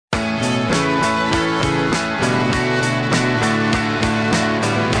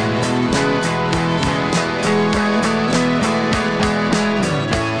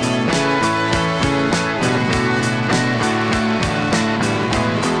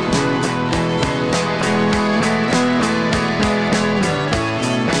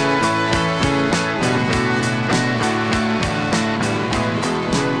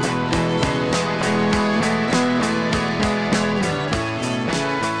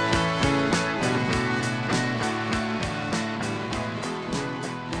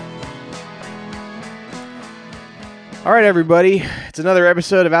All right, everybody. It's another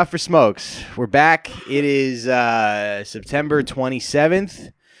episode of Out for Smokes. We're back. It is September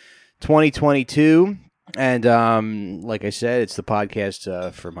 27th, 2022. And like I said, it's the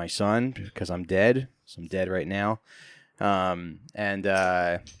podcast for my son because I'm dead. So I'm dead right now.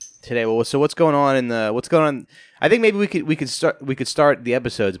 Today, so what's going on I think maybe we could start the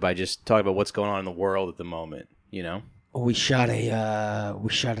episodes by just talking about what's going on in the world at the moment, you know? We shot an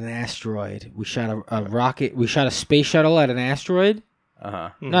asteroid. We shot a rocket. We shot a space shuttle at an asteroid.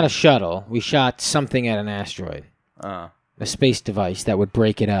 Not a shuttle. We shot something at an asteroid. A space device that would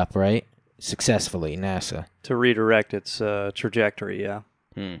break it up, right? Successfully, NASA. To redirect its trajectory, yeah.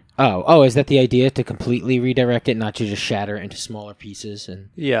 Oh, is that the idea? To completely redirect it, not to just shatter it into smaller pieces?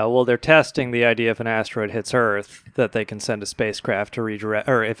 Yeah, well, they're testing the idea if an asteroid hits Earth, that they can send a spacecraft to redirect,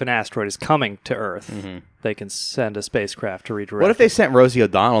 or if an asteroid is coming to Earth, they can send a spacecraft to redirect. What if they sent Rosie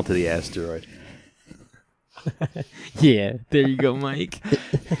O'Donnell to the asteroid? Yeah, there you go, Mike.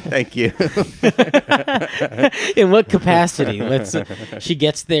 Thank you. In what capacity? She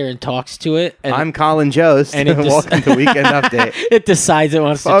gets there and talks to it. And I'm Colin Jost, and welcome to Weekend Update. It decides it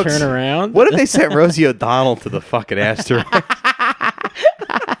wants Folks, to turn around. What if they sent Rosie O'Donnell to the fucking asteroid?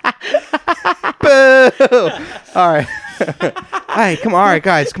 Boo! All right. Hey, come on. All right,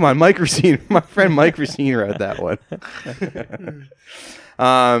 guys. Come on. Mike Racine. My friend Mike Racine wrote that one.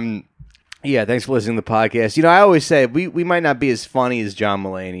 Yeah, thanks for listening to the podcast. You know, I always say we might not be as funny as John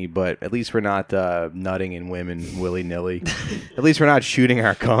Mulaney, but at least we're not nutting in women willy-nilly. At least we're not shooting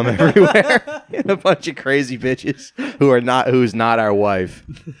our cum everywhere in a bunch of crazy bitches who's not our wife.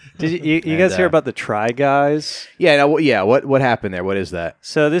 Did you guys hear about the Try Guys? Yeah, what happened there? What is that?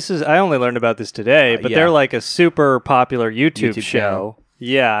 So I only learned about this today, but they're like a super popular YouTube show. Channel.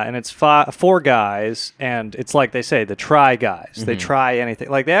 Yeah, and it's four guys, and it's like they say, the Try Guys. They try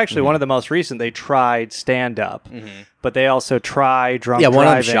anything. Like, they actually, one of the most recent, they tried stand-up, but they also try drunk driving. Yeah, one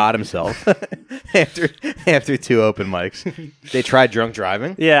of them shot himself after two open mics. They tried drunk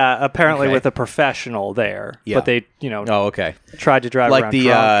driving? Yeah, apparently with a professional there. Yeah. But they, tried to drive around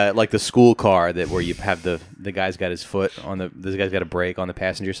drunk. Like the school car where you have the guy's got his foot on this guy's got a brake on the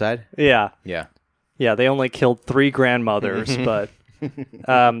passenger side? Yeah. Yeah. Yeah, they only killed 3 grandmothers, but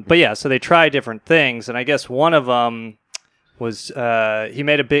yeah, so they try different things, and I guess one of them was he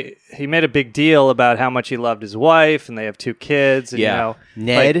made a big deal about how much he loved his wife, and they have 2 kids. And,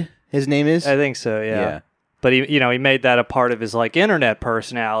 Ned, his name is. I think so. Yeah. But he made that a part of his internet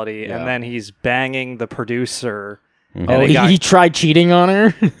personality, and then he's banging the producer. Oh, he tried cheating on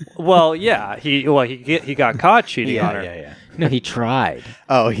her. Well, yeah, he got caught cheating on her. Yeah. No, he tried.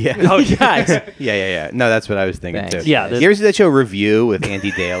 Oh, yeah. Oh, yeah. Yeah. No, that's what I was thinking, Thanks. too. Yeah. You ever see that show Review with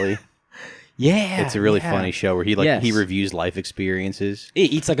Andy Daly? Yeah. It's a really funny show where he reviews life experiences. He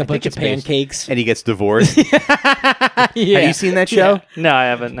eats like a bunch of pancakes. And he gets divorced. Yeah. Have you seen that show? Yeah. No, I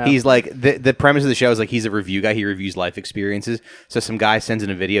haven't. No. He's like, the premise of the show is like he's a review guy. He reviews life experiences. So some guy sends in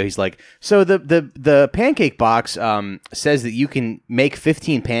a video. He's like, so the pancake box says that you can make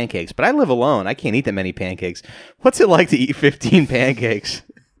 15 pancakes, but I live alone. I can't eat that many pancakes. What's it like to eat 15 pancakes?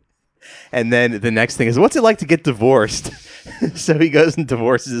 And then the next thing is, what's it like to get divorced? So he goes and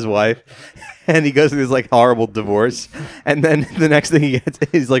divorces his wife, and he goes through this horrible divorce. And then the next thing he gets,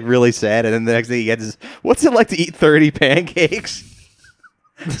 he's really sad. And then the next thing he gets is, what's it like to eat 30 pancakes?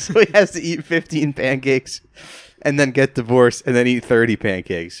 So he has to eat 15 pancakes, and then get divorced, and then eat 30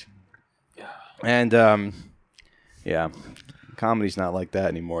 pancakes. And yeah, comedy's not like that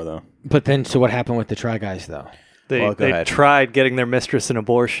anymore, though. But then, so what happened with the Try Guys, though? They tried getting their mistress an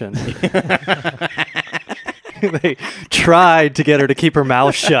abortion. They tried to get her to keep her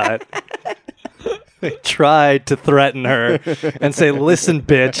mouth shut. They tried to threaten her and say, listen,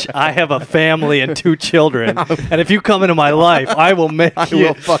 bitch, I have a family and 2 children, and if you come into my life, I will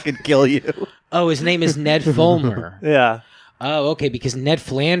will fucking kill you. Oh, his name is Ned Fulmer. Yeah. Oh, okay, because Ned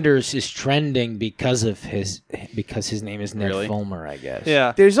Flanders is trending because his name is Ned Fulmer, I guess.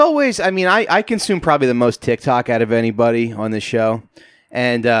 Yeah. There's always, I consume probably the most TikTok out of anybody on this show.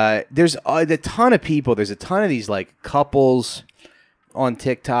 And there's a ton of people. There's a ton of these couples on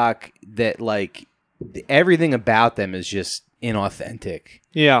TikTok that everything about them is just inauthentic.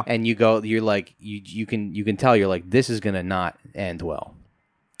 Yeah. And you can tell you're like, this is gonna not end well.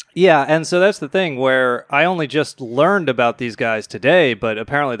 Yeah, and so that's the thing where I only just learned about these guys today, but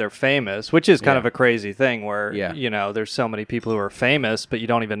apparently they're famous, which is kind of a crazy thing where, there's so many people who are famous, but you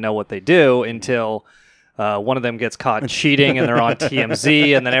don't even know what they do until one of them gets caught cheating and they're on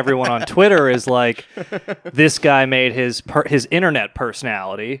TMZ, and then everyone on Twitter is like, this guy made his internet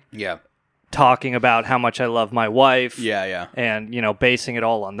personality. Yeah. Talking about how much I love my wife. Yeah. And, basing it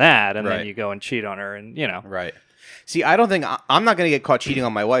all on that, and then you go and cheat on her, and, Right. See, I don't think I'm not going to get caught cheating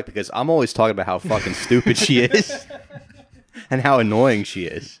on my wife because I'm always talking about how fucking stupid she is and how annoying she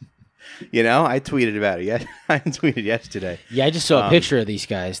is. You know, I tweeted about it. I tweeted yesterday. Yeah, I just saw a picture of these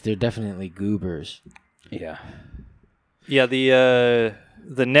guys. They're definitely goobers. Yeah. Yeah, the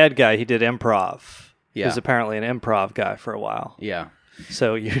Ned guy, he did improv. Yeah. He was apparently an improv guy for a while. Yeah.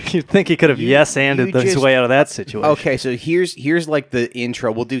 So you think he could have yes-anded his way out of that situation. Okay, so here's like the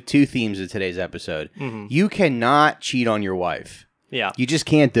intro. We'll do two themes of today's episode. Mm-hmm. You cannot cheat on your wife. Yeah. You just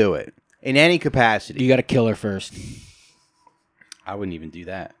can't do it in any capacity. You got to kill her first. I wouldn't even do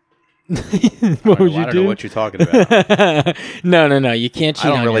that. What would you do? I don't know what you're talking about. No. You can't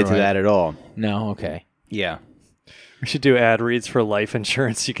cheat on your wife. I don't relate to that at all. No, okay. Yeah. We should do ad reads for life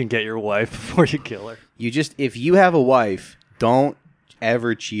insurance. You can get your wife before you kill her. If you have a wife, don't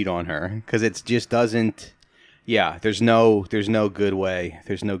ever cheat on her because it just doesn't. Yeah, there's no good way.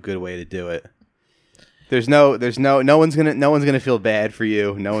 There's no good way to do it. No one's gonna feel bad for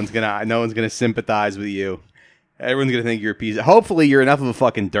you. No one's gonna sympathize with you. Everyone's gonna think you're a piece. Hopefully, you're enough of a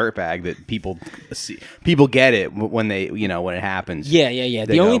fucking dirtbag that people get it when when it happens. Yeah.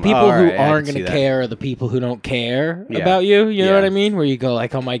 The only people who aren't gonna care are the people who don't care about you. You know what I mean? Where you go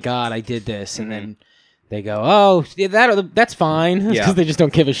like, oh my god, I did this, and then they go, oh, that's fine, because they just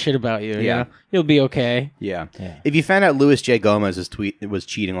don't give a shit about you. Yeah, you know? You'll be okay. Yeah. If you found out Louis J. Gomez was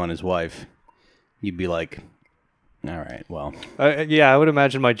cheating on his wife, you'd be like, all right, well. I would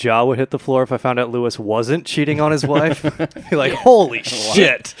imagine my jaw would hit the floor if I found out Louis wasn't cheating on his wife. Be like, holy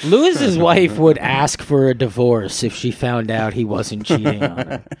shit. Louis's wife would ask for a divorce if she found out he wasn't cheating on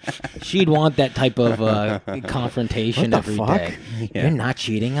her. She'd want that type of confrontation every day. Yeah. You're not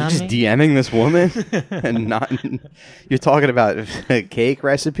cheating on me? Just DMing this woman? And not. You're talking about cake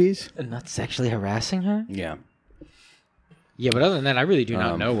recipes? And not sexually harassing her? Yeah. Yeah, but other than that, I really do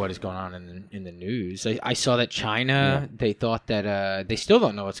not know what is going on in the news. I saw that China, they thought that they still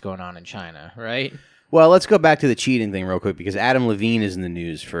don't know what's going on in China, right? Well, let's go back to the cheating thing real quick because Adam Levine is in the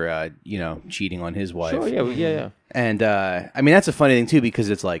news for cheating on his wife. Sure, yeah. And I mean that's a funny thing too because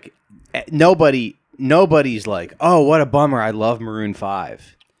it's like nobody's like, oh, what a bummer. I love Maroon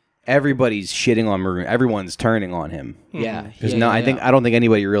 5. Everybody's shitting on Maroon. Everyone's turning on him. Yeah, because I don't think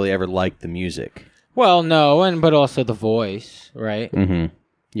anybody really ever liked the music. Well, no, but also The Voice, right? Mm-hmm.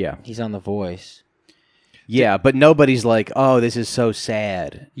 Yeah. He's on The Voice. Yeah, but nobody's like, oh, this is so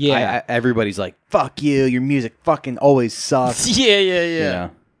sad. Yeah. Everybody's like, fuck you, your music fucking always sucks. Yeah.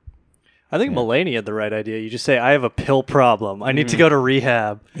 I think Mulaney had the right idea. You just say, I have a pill problem. I need to go to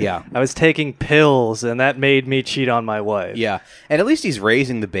rehab. Yeah. I was taking pills, and that made me cheat on my wife. Yeah. And at least he's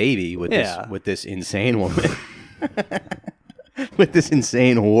raising the baby with this insane woman. With this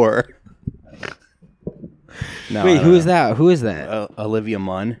insane whore. No, wait, who is that? Who is that? Olivia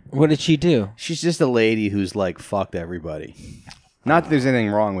Munn. What did she do? She's just a lady who's like fucked everybody. Not that there's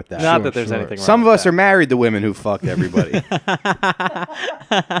anything wrong with that. Not that there's anything wrong. Some of us are married to women who fucked everybody.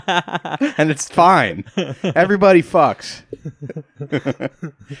 And it's fine. Everybody fucks.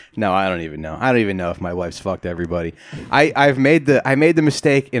 No, I don't even know. I don't even know if my wife's fucked everybody. I made the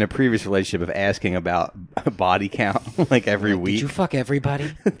mistake in a previous relationship of asking about body count like every week. Did you fuck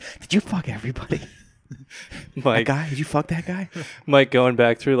everybody? Did you fuck everybody? Mike, that guy? Did you fuck that guy? Mike going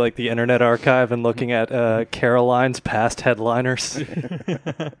back through like the Internet Archive and looking at Caroline's past headliners.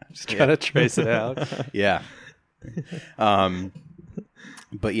 Just trying to trace it out. Yeah.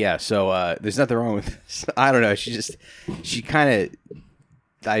 But yeah, so there's nothing wrong with I don't know. She kind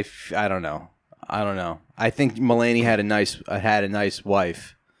of I don't know. I think Mulaney had a nice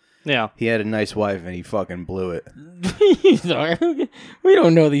wife. Yeah. He had a nice wife and he fucking blew it. We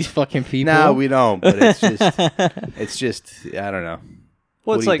don't know these fucking people. No, we don't, but it's just I don't know.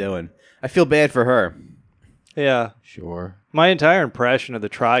 Well, what are you doing? I feel bad for her. Yeah. Sure. My entire impression of the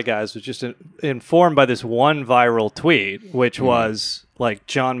Try Guys was just informed by this one viral tweet, which was like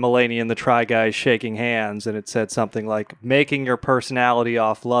John Mulaney and the Try Guys shaking hands, and it said something like making your personality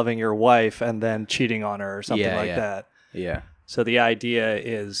off loving your wife and then cheating on her or something that. Yeah. So the idea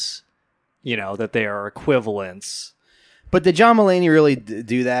is, that they are equivalents. But did John Mulaney really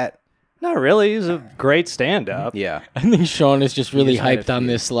do that? Not really. He's a great stand-up. Yeah. I think Sean is just really hyped on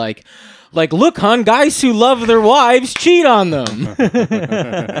this, like, look, hon, guys who love their wives cheat on them.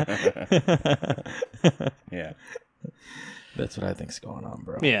 Yeah. That's what I think's going on,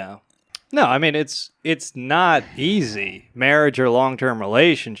 bro. Yeah. No, I mean, it's not easy, marriage or long-term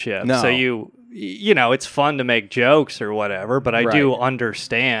relationship. No. So it's fun to make jokes or whatever, but I do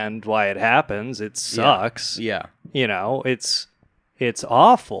understand why it happens. It sucks. Yeah. It's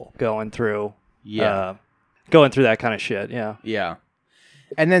awful going through that kind of shit. Yeah. Yeah.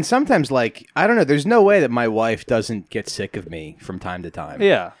 And then sometimes, like, I don't know, there's no way that my wife doesn't get sick of me from time to time.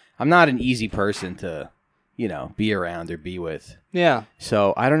 Yeah. I'm not an easy person to, be around or be with. Yeah.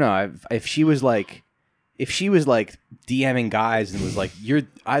 So, I don't know. If she was like DMing guys and was like, your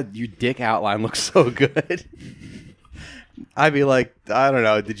dick outline looks so good, I'd be like, I don't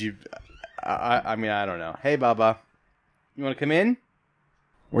know. Did you... I mean, I don't know. Hey, Baba. You want to come in?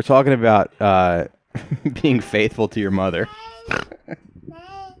 We're talking about being faithful to your mother.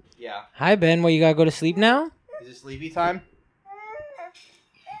 Yeah. Hi, Ben. Well, you gotta go to sleep now? Is it sleepy time?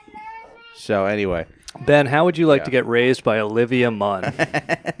 So, anyway. Ben, how would you like to get raised by Olivia Munn?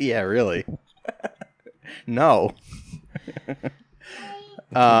 Yeah, really. No.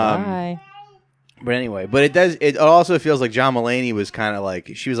 Bye. But anyway, it also feels like John Mulaney was kind of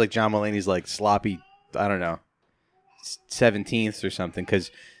like, she was like John Mulaney's like sloppy, I don't know, 17th or something,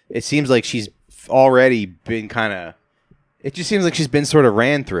 because it seems like she's already been kind of, it just seems like she's been sort of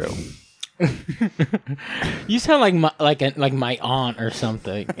ran through. You sound like my aunt or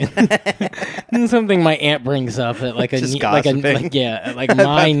something. Something my aunt brings up at like my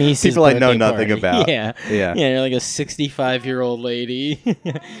niece's people I know birthday nothing party. about. Yeah. You're like a 65-year-old lady.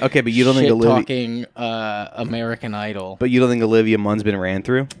 Okay, but you don't think Olivia talking American Idol? But you don't think Olivia Munn's been ran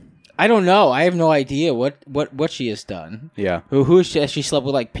through? I don't know. I have no idea what she has done. Yeah. Who is she? Has she slept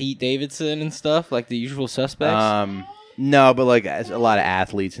with like Pete Davidson and stuff, like the usual suspects? No, but like a lot of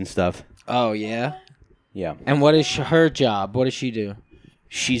athletes and stuff. Oh yeah. Yeah. And what is her job? What does she do?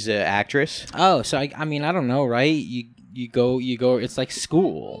 She's an actress. Oh, so I mean, I don't know, right? You go. It's like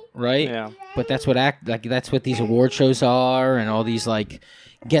school, right? Yeah. But that's what these award shows are, and all these like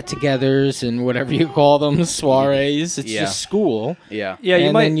get-togethers and whatever you call them, soirees. It's just school. Yeah. Yeah.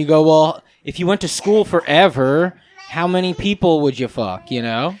 And then you go, well, if you went to school forever, how many people would you fuck? You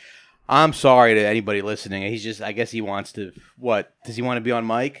know. I'm sorry to anybody listening. I guess he wants to. What does he want to be on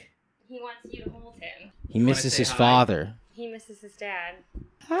mic? He wants you to hold him. He misses his father. He misses his dad.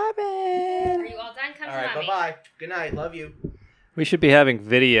 Hi, Ben. Are you all done? Come All to right, mommy. bye-bye. Good night. Love you. We should be having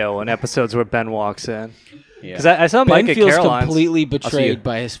video in episodes where Ben walks in. Yeah. Because I saw Ben Mike at feels Caroline's. completely you. betrayed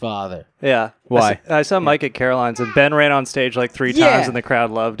by his father. Yeah. Why? I saw Mike at Caroline's, and Ben ran on stage like 3 times, and the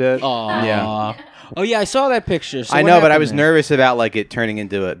crowd loved it. Aww. Yeah. Oh yeah, I saw that picture. So I what know, but I happened was then? nervous about like it turning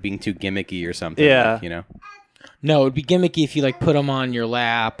into it being too gimmicky or something. Yeah. Like, No, it'd be gimmicky if you like put him on your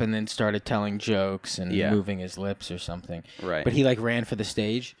lap and then started telling jokes and Yeah. moving his lips or something. Right. But he like ran for the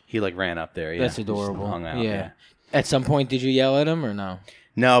stage. He like ran up there. Yeah. That's Just adorable. hung out, yeah. At some point, did you yell at him or no?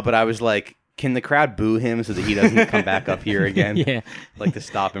 No, but I was like, can the crowd boo him so that he doesn't come back up here again? Yeah. Like to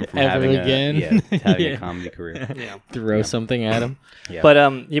stop him from Ever having again? having Yeah. a comedy career. Yeah. Throw something at him. Yeah.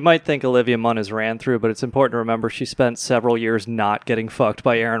 But you might think Olivia Munn is ran through, but it's important to remember she spent several years not getting fucked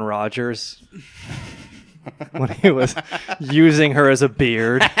by Aaron Rodgers when he was using her as a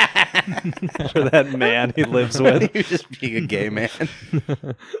beard for that man he lives with. He was just being a gay man.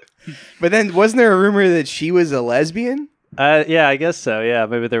 But then wasn't there a rumor that she was a lesbian? Yeah, I guess so. Yeah,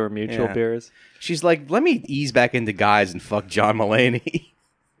 maybe they were mutual Yeah. beers. She's like, let me ease back into guys and fuck John Mulaney.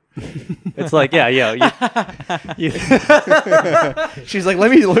 It's like, yeah, you She's like, let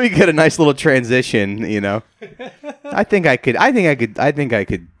me get a nice little transition, I think I could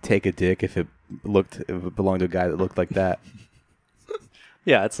take a dick if it belonged to a guy that looked like that.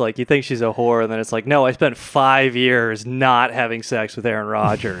 yeah, it's like you think she's a whore, and then it's like, no, I spent 5 years not having sex with Aaron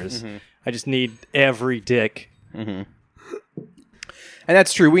Rodgers. I just need every dick. And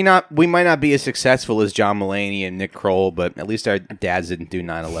that's true. We might not be as successful as John Mulaney and Nick Kroll, but at least our dads didn't do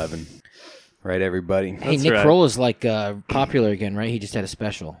 9/11. Right, everybody? Hey, That's Nick right. Kroll is like popular again, right? He just had a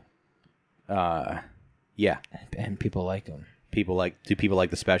special, Yeah. and people like him. Do people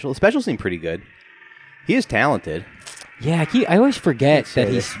like the special? The special seemed pretty good. He is talented. Yeah, I always forget that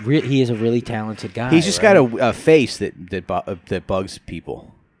he is a really talented guy. He's just right? got a face that bugs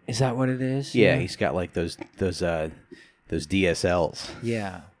people. Is that what it is? Yeah, he's got like those DSLs.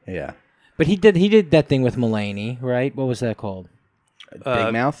 Yeah. Yeah. But he did that thing with Mulaney, right? What was that called?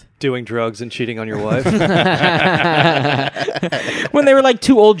 Big mouth. Doing drugs and cheating on your wife. When they were like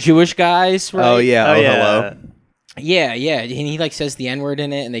two old Jewish guys, right? Oh yeah. yeah. Hello. Yeah, and he like says the N-word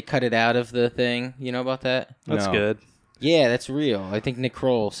in it, and they cut it out of the thing. You know about that? That's No. good. Yeah, that's real. I think Nick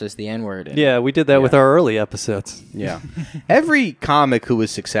Kroll says the N-word in it. Yeah, we did that with our early episodes. Yeah. Every comic who was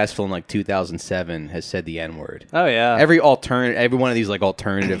successful in like 2007 has said the N-word. Oh, yeah. Every one of these like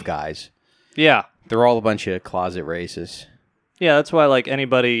alternative guys. Yeah. They're all a bunch of closet racists. Yeah, that's why like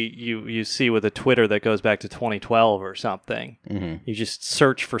anybody you see with a Twitter that goes back to 2012 or something, you just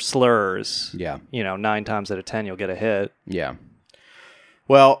search for slurs. Yeah. 9 times out of 10 you'll get a hit. Yeah.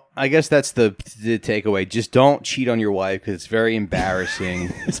 Well, I guess that's the takeaway. Just don't cheat on your wife because it's very embarrassing.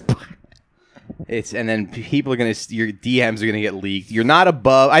 And then people are your DMs are gonna get leaked. You're not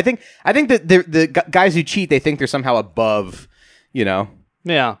above. I think that the guys who cheat, they think they're somehow above. Yeah.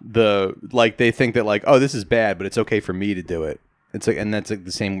 They think that like, oh, this is bad, but it's okay for me to do it. It's like, and that's like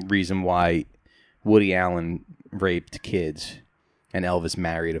the same reason why Woody Allen raped kids and Elvis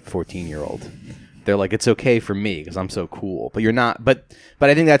married a 14-year-old. They're like, it's okay for me because I'm so cool. But you're not. But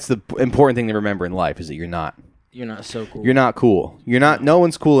I think that's the important thing to remember in life is that you're not. You're not so cool. You're not cool. You're not. No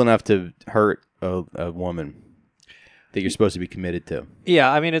one's cool enough to hurt a woman that you're supposed to be committed to.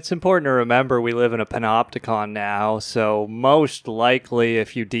 Yeah, I mean, it's important to remember we live in a panopticon now. So most likely,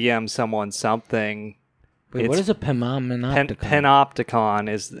 if you DM someone something. Wait, what is a panopticon? Panopticon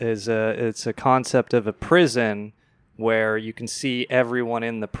is a concept of a prison where you can see everyone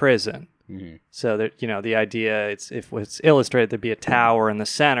in the prison. Mm-hmm. So that the idea if it's illustrated, there'd be a tower in the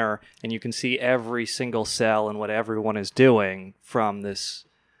center, and you can see every single cell and what everyone is doing from this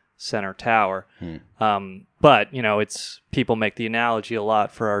center tower. But it's people make the analogy a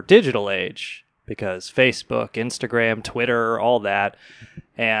lot for our digital age because Facebook, Instagram, Twitter, all that,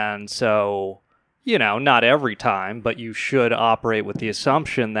 and so. Not every time, but you should operate with the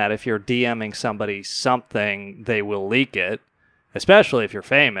assumption that if you're DMing somebody something, they will leak it, especially if you're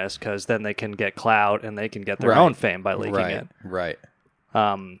famous, because then they can get clout and they can get their own fame by leaking it. Right.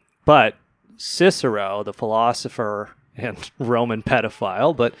 But Cicero, the philosopher and Roman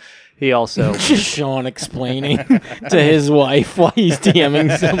pedophile, but he also... Just Sean explaining to his wife why he's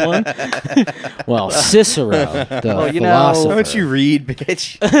DMing someone. Well, Cicero, the philosopher... Don't you read,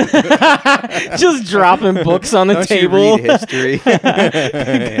 bitch? Just dropping books on the table. You read history?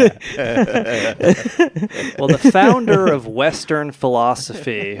 Well, the founder of Western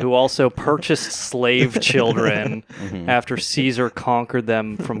philosophy, who also purchased slave children after Caesar conquered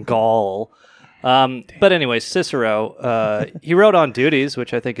them from Gaul... But anyway, Cicero, he wrote On Duties,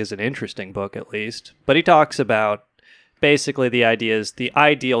 which I think is an interesting book at least, but he talks about basically the idea is the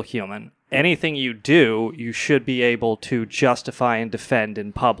ideal human. Anything you do, you should be able to justify and defend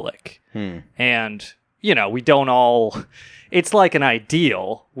in public. And, we don't all, it's like an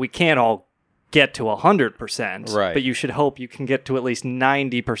ideal. We can't all get to 100%, but you should hope you can get to at least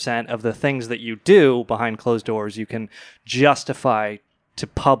 90% of the things that you do behind closed doors. You can justify to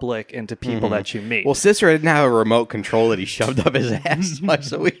public and to people that you meet. Well, Cicero didn't have a remote control that he shoved up his ass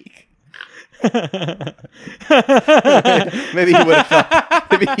twice a week. Maybe he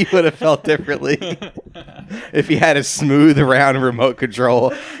would have felt differently if he had a smooth, round remote control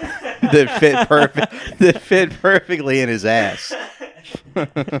that fit perfectly in his ass.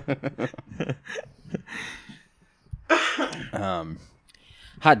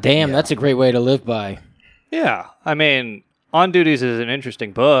 Hot damn, that's a great way to live by. Yeah, I mean, On Duties is an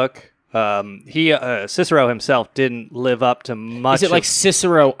interesting book. Cicero himself didn't live up to much. Is it like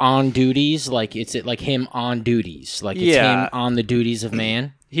Cicero on duties? Is it like him on duties? Like it's him on the duties of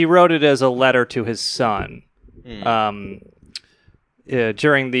man? He wrote it as a letter to his son. During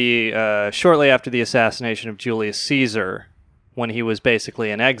shortly after the assassination of Julius Caesar, when he was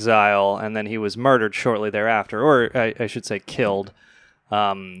basically in exile, and then he was murdered shortly thereafter, or I should say killed,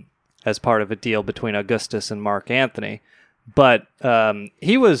 as part of a deal between Augustus and Mark Antony. But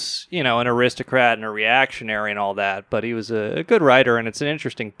he was, an aristocrat and a reactionary and all that, but he was a good writer, and it's an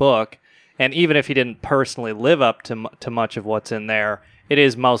interesting book. And even if he didn't personally live up to much of what's in there, it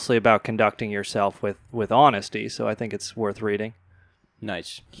is mostly about conducting yourself with honesty, so I think it's worth reading.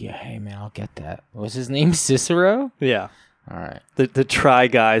 Nice. Yeah, hey, man, I'll get that. What was his name? Cicero? Yeah. All right. The try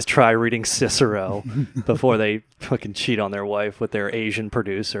guys try reading Cicero before they fucking cheat on their wife with their Asian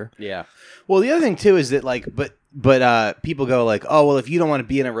producer. Yeah. Well, the other thing, too, is that, but people go like, oh, well, if you don't want to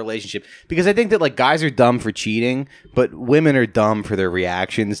be in a relationship, because I think that like guys are dumb for cheating, but women are dumb for their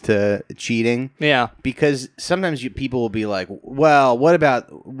reactions to cheating. Yeah. Because sometimes people will be like, well, what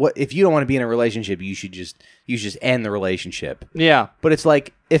if you don't want to be in a relationship, you should just end the relationship. Yeah. But it's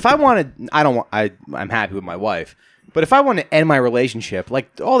like, if I'm happy with my wife. But if I want to end my relationship,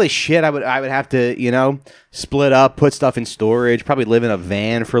 like all this shit, I would have to, split up, put stuff in storage, probably live in a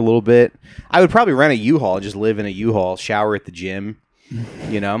van for a little bit. I would probably rent a U-Haul and just live in a U-Haul, shower at the gym,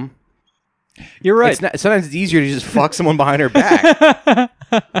 You're right. Sometimes it's easier to just fuck someone behind her back.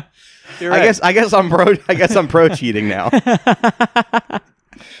 You're right. I guess I'm pro cheating now.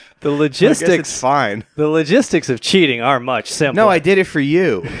 The logistics, I guess it's fine. The logistics of cheating are much simpler. No, I did it for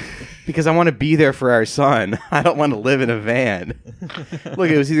you. Because I want to be there for our son. I don't want to live in a van.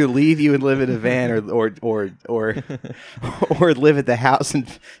 Look, it was either leave you and live in a van, or live at the house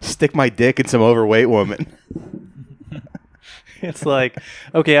and stick my dick in some overweight woman. It's like,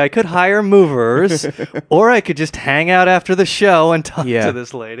 okay, I could hire movers, or I could just hang out after the show and talk to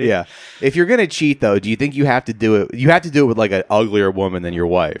this lady. Yeah. If you're gonna cheat, though, do you think you have to do it? You have to do it with like an uglier woman than your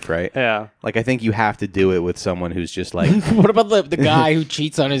wife, right? Yeah. Like I think you have to do it with someone who's just like. What about the guy who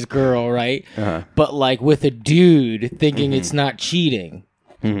cheats on his girl, right? But like with a dude thinking it's not cheating.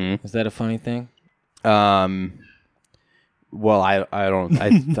 Is that a funny thing? Well,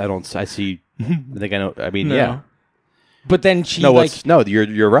 I see. I think I know. I mean, yeah. But then she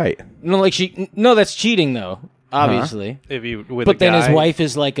you're right. That's cheating though. Obviously, if you with but a then guy, his wife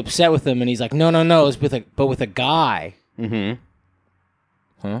is like upset with him, and he's like, no, it's with a guy.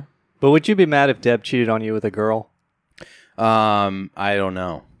 Huh? But would you be mad if Deb cheated on you with a girl? I don't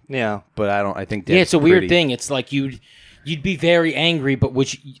know. Yeah, but I think Deb's it's a weird thing. It's like you'd be very angry, but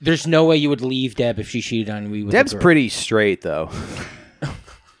there's no way you would leave Deb if she cheated on you with Deb's a girl. pretty straight though.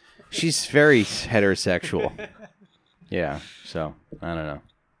 She's very heterosexual. Yeah, so I don't know.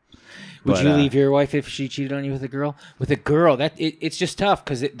 Would you leave your wife if she cheated on you with a girl? With a girl, it's just tough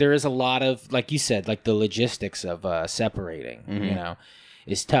because there is a lot of, like you said, like the logistics of separating. You know,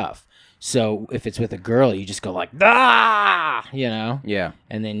 is tough. So if it's with a girl, you just go like, ah, you know. Yeah.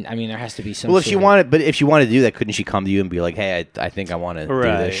 And then I mean, there has to be some. Well, if she wanted to do that, couldn't she come to you and be like, hey, I think I want to do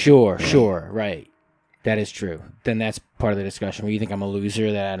this? Sure, right. That is true. Then that's part of the discussion. Where you think I'm a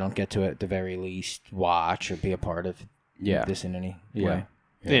loser that I don't get to, at the very least, watch or be a part of this in any way.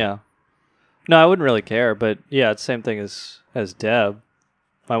 Yeah. No, I wouldn't really care, but yeah, it's the same thing as Deb.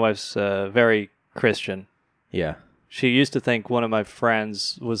 My wife's very Christian. Yeah. She used to think one of my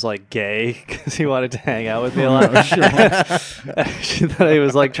friends was like gay because he wanted to hang out with me a lot. She thought he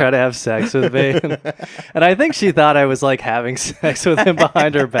was like trying to have sex with me. And I think she thought I was like having sex with him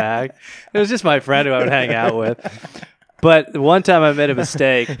behind her back. It was just my friend who I would hang out with. But one time I made a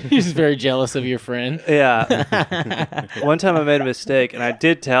mistake. He's very jealous of your friend. Yeah. One time I made a mistake, and I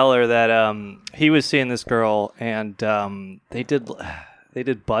did tell her that he was seeing this girl, and they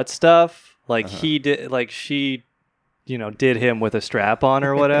did butt stuff. Like he did, like she, did him with a strap on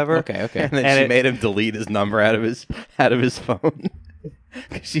or whatever. Okay. And then she made him delete his number out of his phone.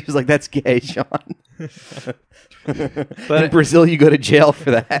 She was like, "That's gay, Sean." But in Brazil, you go to jail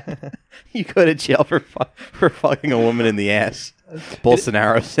for that. You go to jail for fucking a woman in the ass.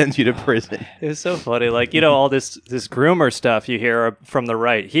 Bolsonaro sends you to prison. It was so funny. Like, all this groomer stuff you hear from the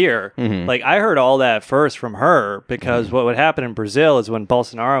right here. Like, I heard all that first from her because what would happen in Brazil is when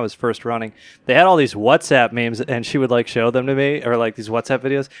Bolsonaro was first running, they had all these WhatsApp memes and she would like show them to me, or like these WhatsApp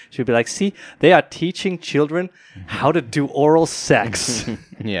videos. She would be like, "See, they are teaching children how to do oral sex."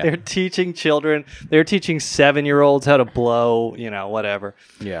 Yeah. They're teaching 7-year-olds how to blow, whatever.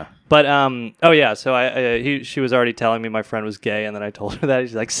 Yeah. But so she was already telling me my friend was gay, and then I told her that.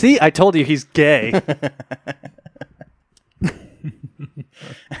 She's like, "See, I told you he's gay."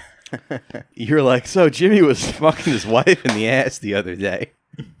 You're like, "So Jimmy was fucking his wife in the ass the other day."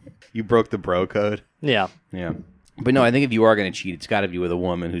 You broke the bro code. Yeah. Yeah. But no, I think if you are going to cheat, it's got to be with a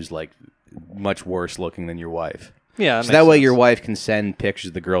woman who's like much worse looking than your wife. Yeah. So that way your wife can send pictures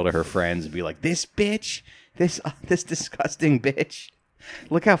of the girl to her friends and be like, "This bitch, this disgusting bitch.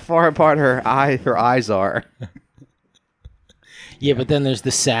 Look how far apart her eyes are." Yeah, but then there's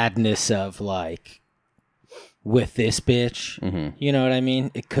the sadness of like, with this bitch. You know what I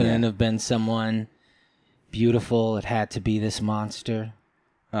mean? It couldn't have been someone beautiful. It had to be this monster.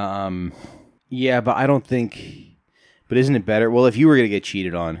 Yeah, but I don't think. But isn't it better? Well, if you were gonna get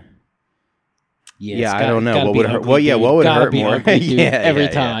cheated on. Yeah, I don't know. What would hurt? Well, yeah, what would hurt more? Every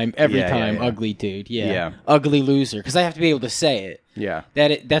time, ugly dude. Yeah. Ugly loser. Because I have to be able to say it. Yeah,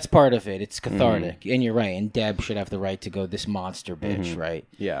 that's part of it. It's cathartic, and you're right. And Deb should have the right to go, "This monster bitch," right?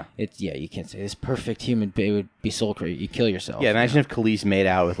 Yeah, you can't say this perfect human. It would be soul crazy. You kill yourself. Yeah, imagine if Khalees made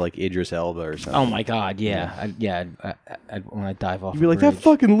out with like Idris Elba or something. Oh my God, yeah, I'd want to dive off. You'd be like, "That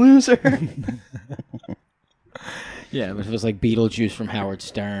fucking loser." Yeah, but if it was like Beetlejuice from Howard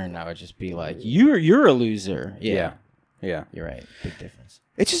Stern, I would just be like, "You're a loser." Yeah, you're right. Big difference.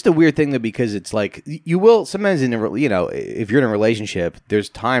 It's just a weird thing though, because it's like you will sometimes if you're in a relationship, there's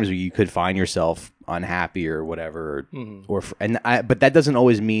times where you could find yourself unhappy or whatever, but that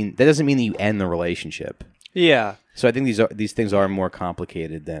doesn't mean that you end the relationship. Yeah. So I think these things are more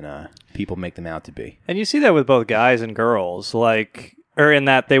complicated than people make them out to be. And you see that with both guys and girls, like. Or in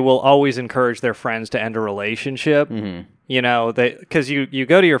that they will always encourage their friends to end a relationship. Because you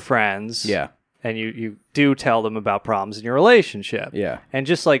go to your friends, and you do tell them about problems in your relationship, and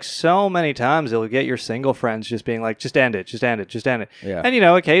just like so many times you'll get your single friends just being like, "Just end it, just end it, just end it." And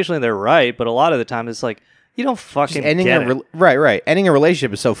occasionally they're right, but a lot of the time it's like you don't fucking get it. Right. Ending a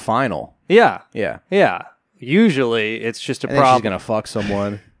relationship is so final. Yeah. usually it's just a And then she's problem. gonna fuck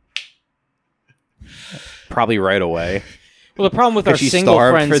someone. Probably right away. Well, the problem with our She's single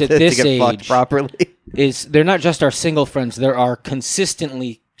starved friends for at to this get fucked age properly. is they're not just our single friends. They're our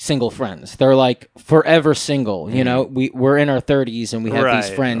consistently single friends. They're like forever single. You know, we're in our 30s and we have these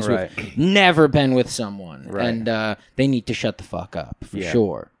Right, friends who've never been with someone. Right. And they need to shut the fuck up, for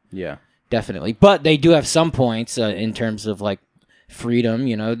sure. Yeah. Definitely. But they do have some points in terms of like freedom,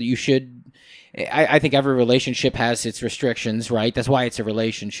 you know, that you should. I think every relationship has its restrictions, right? That's why it's a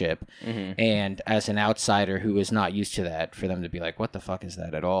relationship. And as an outsider who is not used to that, for them to be like, what the fuck is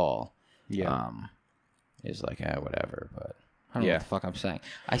that at all? Yeah. Is like, whatever. But I don't know what the fuck I'm saying.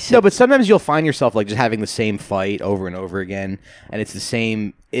 No, but sometimes you'll find yourself like just having the same fight over and over again, and it's the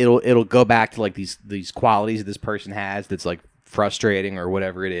same. It'll go back to like these qualities that this person has that's like frustrating or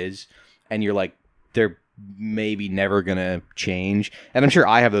whatever it is, and you're like, they're maybe never gonna change. And I'm sure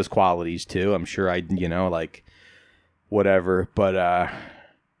I have those qualities too. I'm sure I, like whatever. But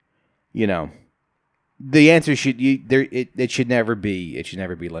the answer it should never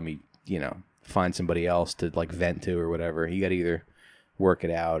be. Let me find somebody else to like vent to or whatever. You got to either work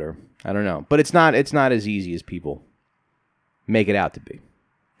it out or I don't know. But it's not as easy as people make it out to be.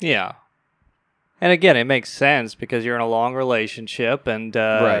 Yeah. And again, it makes sense because you're in a long relationship and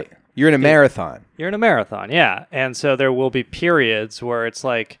right. You're in a marathon. You're in a marathon, yeah. And so there will be periods where it's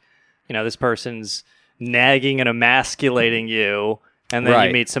like, this person's nagging and emasculating you, and then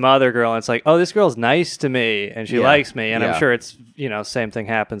you meet some other girl, and it's like, oh, this girl's nice to me, and she likes me. And I'm sure it's, same thing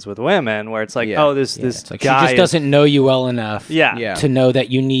happens with women, where it's like, oh, this like guy she just doesn't know you well enough Yeah. to know that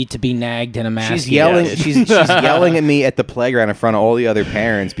you need to be nagged and emasculated. She's yelling at me at the playground in front of all the other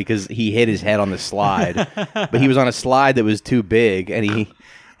parents because he hit his head on the slide. But he was on a slide that was too big,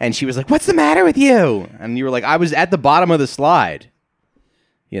 and she was like, what's the matter with you? And you were like, I was at the bottom of the slide.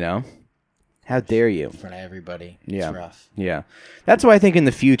 How dare you? In front of everybody. Yeah. It's rough. Yeah. That's why I think in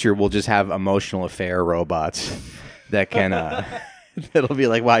the future we'll just have emotional affair robots that can, that'll be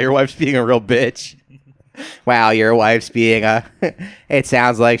like, wow, your wife's being a real bitch. Wow, your wife's being it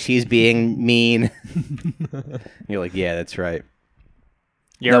sounds like she's being mean. You're like, yeah, that's right.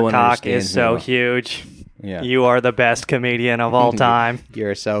 Your cock is so huge. Yeah. You are the best comedian of all time.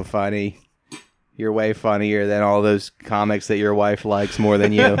 You're so funny. You're way funnier than all those comics that your wife likes more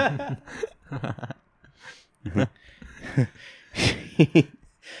than you.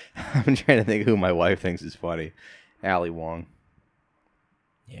 I'm trying to think who my wife thinks is funny. Ali Wong.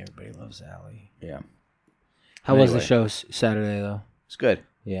 Yeah, everybody loves Allie. Yeah. How was the show Saturday, though? It's good.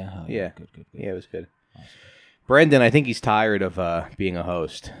 Yeah. Yeah. Good. Yeah, it was good. Awesome. Brendan, I think he's tired of being a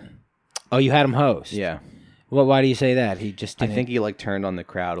host. Oh, you had him host? Yeah. Well, why do you say that? He just didn't... I think he turned on the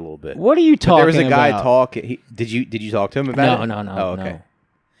crowd a little bit. What are you talking about? There was a guy talking. Did you talk to him about it? No. Oh, okay. No.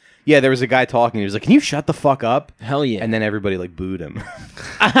 Yeah, there was a guy talking. He was like, "Can you shut the fuck up?" Hell yeah. And then everybody booed him.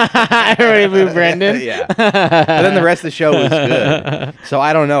 Everybody booed Brendan? Yeah. But then the rest of the show was good. So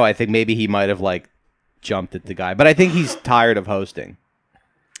I don't know. I think maybe he might have jumped at the guy. But I think he's tired of hosting.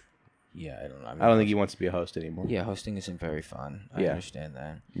 Yeah, I don't know. I don't think he wants to be a host anymore. Yeah, hosting isn't very fun. I understand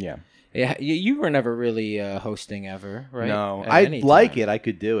that. Yeah. Yeah, you were never really hosting ever, right? No, At I any like time. it. I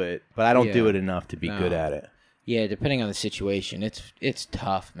could do it, but I don't do it enough to be good at it. Yeah, depending on the situation, it's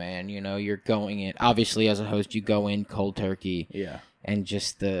tough, man. You're going in. Obviously, as a host, you go in cold turkey. Yeah. And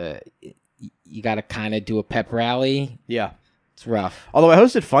just you got to kind of do a pep rally. Yeah. It's rough. Although I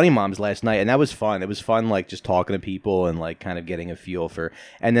hosted Funny Moms last night, and that was fun. It was fun, just talking to people and kind of getting a feel for.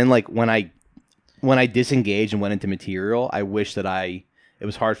 And then when I disengaged and went into material, I wish that it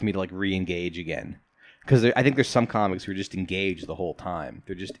was hard for me to re-engage again, because I think there's some comics who are just engaged the whole time.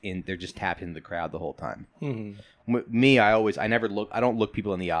 They're just tapped into the crowd the whole time. Mm-hmm. Me, I don't look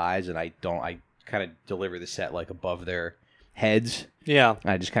people in the eyes, and I kind of deliver the set above their heads. Yeah,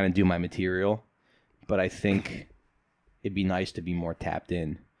 I just kind of do my material, but I think it'd be nice to be more tapped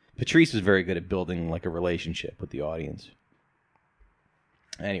in. Patrice was very good at building a relationship with the audience.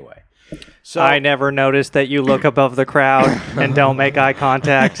 Anyway. So I never noticed that you look above the crowd and don't make eye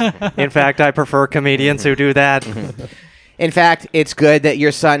contact. In fact, I prefer comedians who do that. In fact, it's good that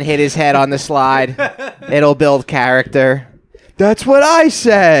your son hit his head on the slide. It'll build character. That's what I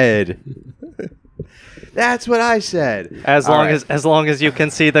said. That's what I said. As long as you can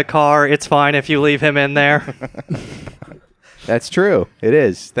see the car, it's fine if you leave him in there. That's true. It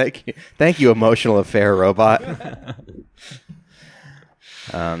is. Thank you, emotional affair robot.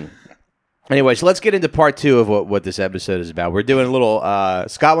 Anyway, so let's get into part 2 of what this episode is about. We're doing a little...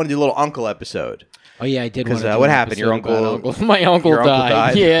 Scott wanted to do a little uncle episode. Oh yeah, I did. Because what happened? Your uncle? My uncle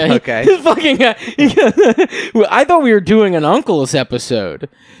died. Yeah. Okay. Fucking. I thought we were doing an uncle's episode,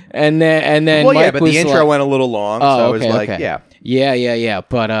 and then. Well, Mike yeah, but was the intro like, went a little long, so I was like, yeah. Yeah.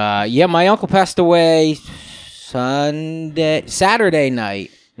 But my uncle passed away Saturday night.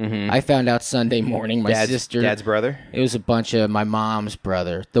 Mm-hmm. I found out Sunday morning. My sister, dad's brother. It was a bunch of my mom's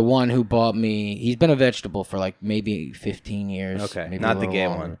brother. The one who bought me. He's been a vegetable for like maybe 15 years. Okay, maybe not the gay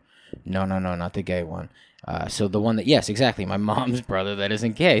one. No, not the gay one. So the one that, yes, exactly, my mom's brother that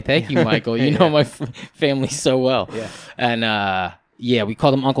isn't gay. Thank you, Michael. You know my family so well. Yeah. And we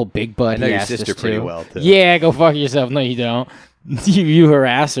called him Uncle Big Butt. I know your sister pretty well too. Yeah, go fuck yourself. No, you don't. you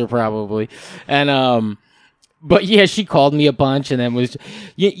harass her probably. And but yeah, she called me a bunch and then was,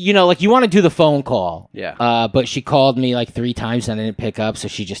 you know, like you want to do the phone call. Yeah. But she called me like 3 times and I didn't pick up, so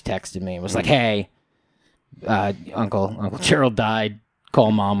she just texted me and was like, "Hey, Uncle Gerald died.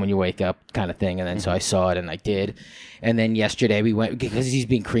 Call Mom when you wake up," kind of thing. And then so I saw it and I did. And then yesterday we went, because he's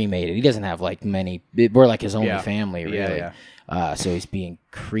being cremated. He doesn't have like many. We're like his only family, really. Yeah. So he's being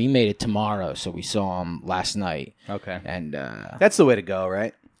cremated tomorrow. So we saw him last night. Okay. And that's the way to go,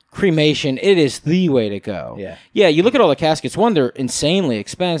 right? Cremation, it is the way to go. Yeah. Yeah, you look at all the caskets. One, they're insanely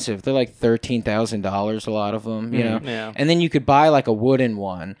expensive. They're like $13,000, a lot of them, you know? Yeah. And then you could buy like a wooden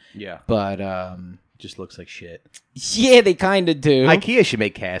one. Yeah. But, just looks like shit. Yeah, they kind of do. IKEA should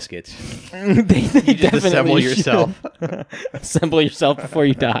make caskets. they you just assemble yourself. Assemble yourself before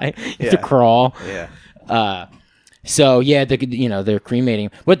you die. You have to crawl. Yeah. So, yeah, they're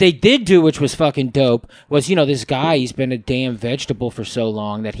cremating. What they did do, which was fucking dope, was, this guy, he's been a damn vegetable for so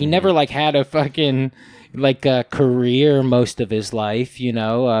long that he never, like, had a fucking, like, a career most of his life,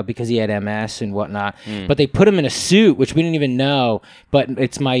 because he had MS and whatnot. But they put him in a suit, which we didn't even know, but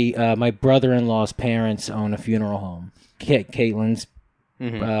it's my brother-in-law's parents own a funeral home. Caitlin's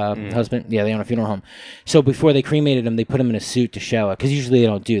husband, yeah, they own a funeral home. So before they cremated him, they put him in a suit to show it, because usually they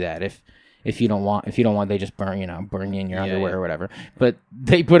don't do that. If you don't want, they just burn you in your underwear or whatever. But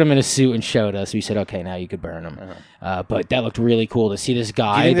they put him in a suit and showed us. We said, okay, now you could burn him. But that looked really cool to see this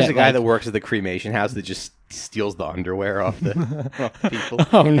guy. Do you think there's a guy that works at the cremation house that just steals the underwear off the people?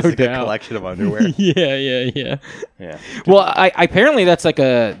 Oh, no doubt. A collection of underwear. Yeah. Well, apparently that's like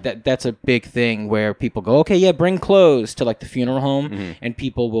that's a big thing where people go, okay, yeah, bring clothes to like the funeral home, and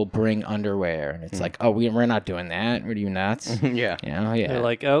people will bring underwear, and it's like, oh, we're not doing that. What are you nuts? Yeah. They're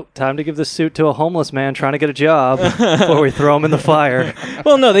like, oh, time to give the suit to a homeless man trying to get a job before we throw him in the fire.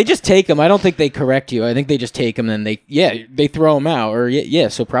 Well, no, they just take them. I don't think they correct you. I think they just take them and they throw them out, or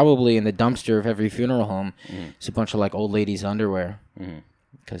so probably in the dumpster of every funeral home. It's a bunch of like old ladies' underwear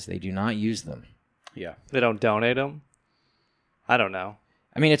because they do not use them. Yeah, they don't donate them. I don't know.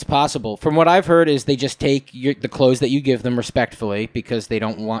 I mean, it's possible. From what I've heard, is they just take the clothes that you give them respectfully because they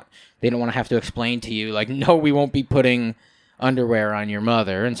don't want to have to explain to you like, no, we won't be putting underwear on your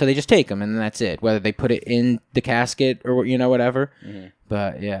mother, and so they just take them and that's it. Whether they put it in the casket or whatever.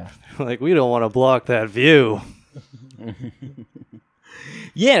 But yeah, like we don't want to block that view.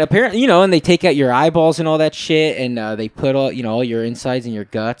 Yeah, apparently, and they take out your eyeballs and all that shit, and they put all your insides and your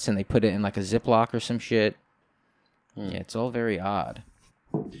guts, and they put it in like a Ziploc or some shit. Yeah, it's all very odd.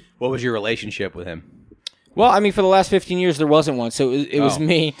 What was your relationship with him? Well, I mean, for the last 15 years, there wasn't one, so it was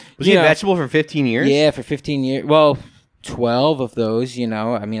me. Was he a vegetable for 15 years? Yeah, for 15 years. Well, 12 of those,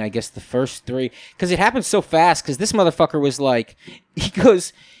 I mean, I guess the first 3, because it happened so fast, because this motherfucker was like, I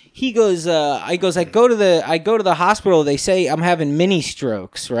go to the hospital. They say I'm having mini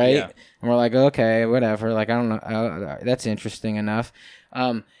strokes, right? Yeah. And we're like, okay, whatever. Like, I don't know. That's interesting enough.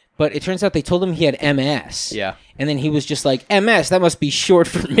 But it turns out they told him he had MS. Yeah. And then he was just like, MS, that must be short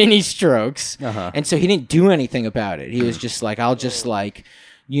for mini strokes. And so he didn't do anything about it. He was just like, I'll just like,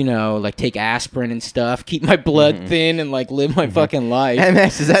 take aspirin and stuff, keep my blood thin, and like live my fucking life.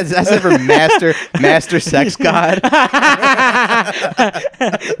 MS, that's ever master sex god?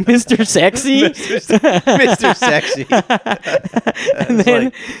 Mr. Sexy? Mr. Sexy. And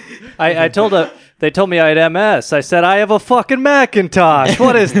then they told me I had MS. I said, I have a fucking Macintosh.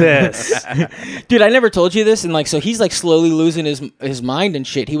 What is this? Dude, I never told you this. And like, so he's like slowly losing his mind and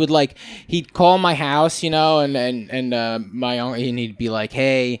shit. He'd call my house, and my own, and he'd be like,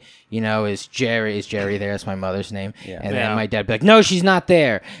 hey, is Jerry there? That's my mother's name. Yeah. And then my dad'd be like, no, she's not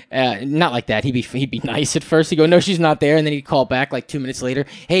there. Not like that. He'd be nice at first. He'd go, no, she's not there. And then he'd call back like 2 minutes later.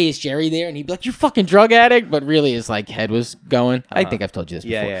 Hey, is Jerry there? And he'd be like, you fucking drug addict. But really his like head was going. I think I've told you this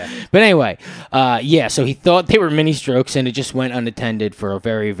before. Yeah. But anyway, so he thought they were mini strokes and it just went unattended for a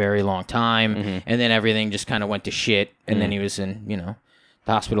very, very long time. And then everything just kind of went to shit. And then he was in,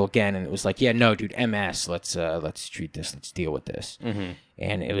 the hospital again, and it was like, yeah, no, dude, MS. Let's treat this. Let's deal with this. Mm-hmm.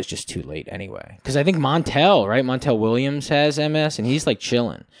 And it was just too late anyway. Because I think Montel Williams has MS, and he's like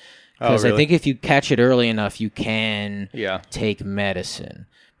chilling. Because I think if you catch it early enough, you can take medicine.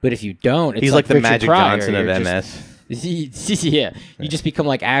 But if you don't, it's he's like the Richard Magic Pryor. Johnson of MS. Yeah, you just become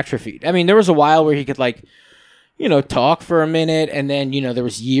like atrophied. I mean, there was a while where he could like, talk for a minute, and then there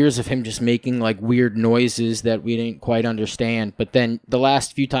was years of him just making like weird noises that we didn't quite understand. But then the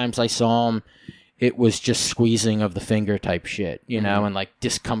last few times I saw him, it was just squeezing of the finger type shit, and like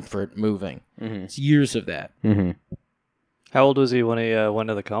discomfort moving. Mm-hmm. It's years of that. Mm-hmm. How old was he when he went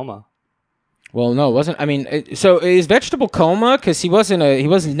to the coma? Well, no, it wasn't. I mean, so is vegetable coma? Because he was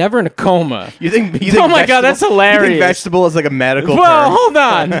never in a coma. You think oh my God, that's hilarious. You think vegetable is like a medical Well, term? hold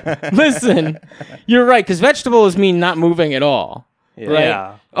on. Listen, you're right, because vegetable is mean not moving at all. Yeah. Right?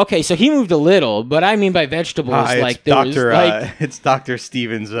 Yeah. Okay, so he moved a little, but I mean by vegetable is like there was like it's Dr.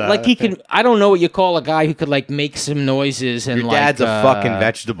 Stevens. Like he can. I don't know what you call a guy who could like make some noises and your like dad's a fucking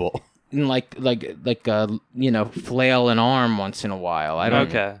vegetable. And like flail an arm once in a while. I don't.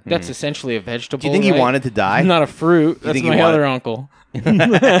 Okay. That's essentially a vegetable. Do you think he wanted to die? Not a fruit. That's my other uncle.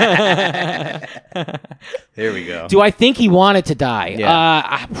 There we go. Do I think he wanted to die?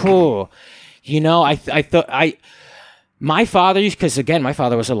 Yeah. I thought my father used, because again, my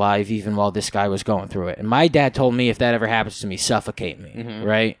father was alive even while this guy was going through it, and my dad told me if that ever happens to me, suffocate me,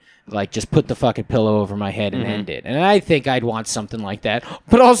 right? Like, just put the fucking pillow over my head and end it. And I think I'd want something like that.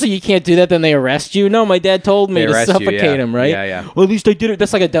 But also, you can't do that, then they arrest you. No, my dad told me to suffocate him, right? Yeah. Well, at least I did it.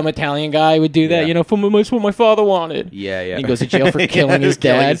 That's like a dumb Italian guy would do that, that's what my father wanted. Yeah. And he goes to jail for killing his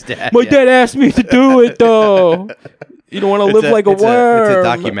dad. My dad asked me to do it, though. You don't want to live like a worm. It's a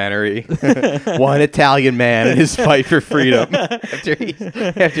documentary. One Italian man in his fight for freedom after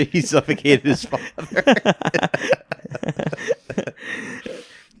he suffocated his father.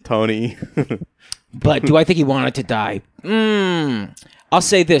 Tony. But do I think he wanted to die? I'll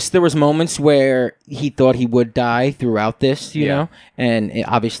say this. There was moments where he thought he would die throughout this, you know? And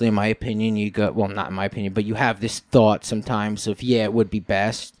obviously, in my opinion, not in my opinion, but you have this thought sometimes of, it would be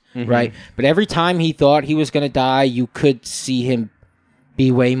best, right? But every time he thought he was going to die, you could see him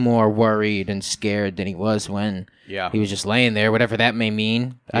be way more worried and scared than he was when he was just laying there, whatever that may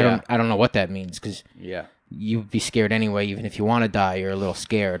mean. I don't know what that means, because you'd be scared anyway, even if you want to die, you're a little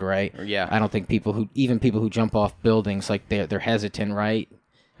scared, right? Yeah. I don't think people who jump off buildings, like they're hesitant, right?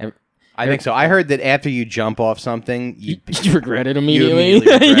 I think so. I heard that after you jump off something, you regret it immediately. You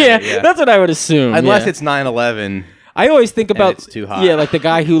immediately regret it, that's what I would assume. Unless it's 9/11. I always think about it's too hot. Yeah, like the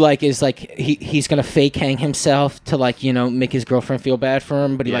guy who like is like he's gonna fake hang himself to like make his girlfriend feel bad for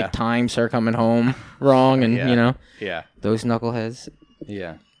him, but he like times her coming home wrong, and those knuckleheads.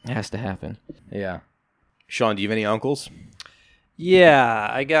 Yeah, it has to happen. Yeah. Sean, do you have any uncles? Yeah,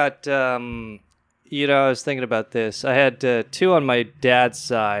 I got. I was thinking about this. I had two on my dad's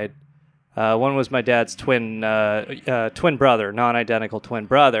side. One was my dad's twin brother, non-identical twin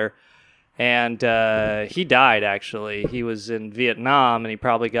brother. And he died, actually. He was in Vietnam, and he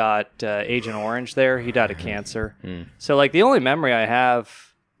probably got Agent Orange there. He died of cancer. So, like, the only memory I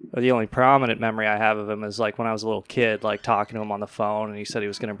have, or the only prominent memory I have of him is, like, when I was a little kid, like, talking to him on the phone, and he said he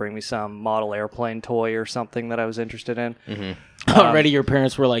was going to bring me some model airplane toy or something that I was interested in. Already your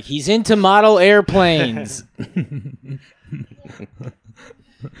parents were like, he's into model airplanes.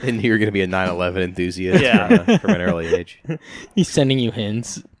 And you're going to be a 9/11 enthusiast from an early age. He's sending you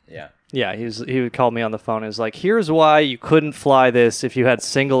hints. Yeah, he would call me on the phone and was like, here's why you couldn't fly this if you had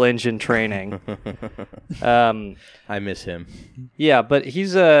single engine training. I miss him. Yeah, but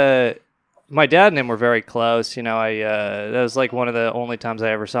he's my dad and him were very close. That was like one of the only times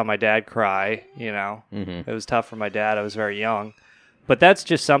I ever saw my dad cry. It was tough for my dad. I was very young. But that's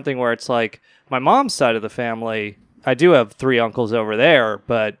just something where it's like my mom's side of the family, I do have 3 uncles over there,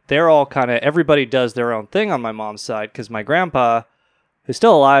 but they're all kind of, everybody does their own thing on my mom's side, because my grandpa, who's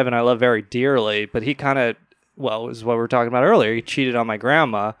still alive and I love very dearly, but he kind of, well, is what we were talking about earlier. He cheated on my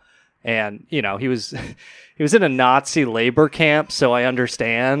grandma, and he was he was in a Nazi labor camp, so I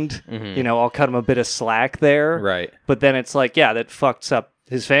understand. I'll cut him a bit of slack there, right? But then it's like, that fucks up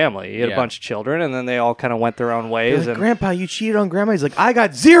his family. He had a bunch of children, and then they all kind of went their own ways. Like, Grandpa, you cheated on Grandma. He's like, I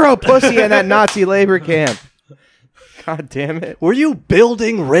got 0 pussy in that Nazi labor camp. God damn it. Were you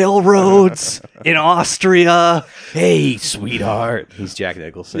building railroads in Austria? Hey, sweetheart. He's Jack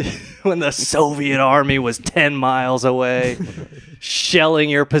Nicholson. When the Soviet army was 10 miles away, shelling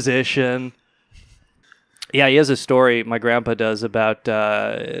your position. Yeah, he has a story, my grandpa does, about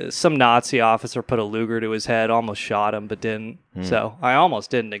some Nazi officer put a Luger to his head, almost shot him, but didn't. So I almost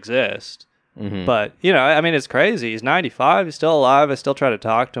didn't exist. Mm-hmm. But, I mean, it's crazy. He's 95. He's still alive. I still try to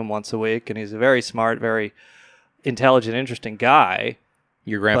talk to him once a week, and he's a very smart, very intelligent, interesting guy.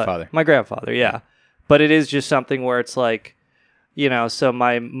 Your grandfather. My grandfather, yeah. But it is just something where it's like, so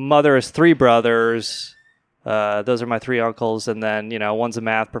my mother has 3 brothers. Those are my 3 uncles. And then, one's a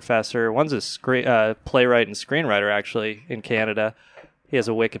math professor. One's a playwright and screenwriter, actually, in Canada. He has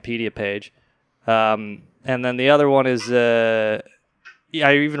a Wikipedia page. And then the other one is...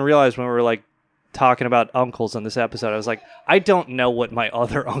 I even realized when we were like talking about uncles in this episode, I was like, I don't know what my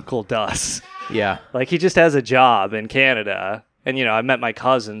other uncle does. Yeah. Like he just has a job in Canada, and I met my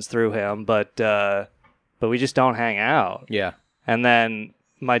cousins through him, but we just don't hang out. Yeah. And then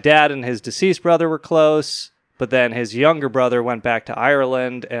my dad and his deceased brother were close, but then his younger brother went back to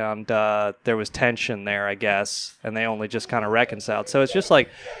Ireland, and there was tension there, I guess, and they only just kind of reconciled. So it's just like,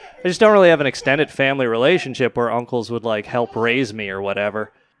 I just don't really have an extended family relationship where uncles would like help raise me or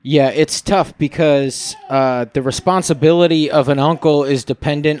whatever. Yeah, it's tough because the responsibility of an uncle is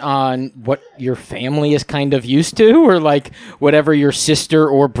dependent on what your family is kind of used to, or like whatever your sister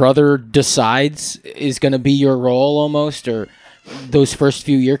or brother decides is going to be your role almost, or those first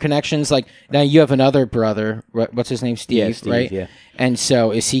few year connections. Like now you have another brother, what's his name? Steve, yeah, Steve, right? Yeah. And so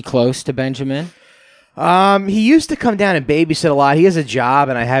is he close to Benjamin? He used to come down and babysit a lot. He has a job,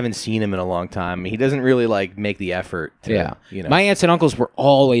 and I haven't seen him in a long time. He doesn't really like make the effort. To, My aunts and uncles were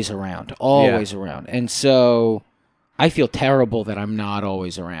always around, and so I feel terrible that I'm not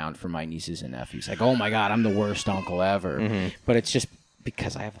always around for my nieces and nephews. Like, oh my god, I'm the worst uncle ever. Mm-hmm. But it's just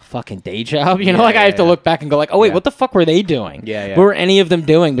because I have a fucking day job. I have to look back and go like, oh wait, what the fuck were they doing? Yeah. What were any of them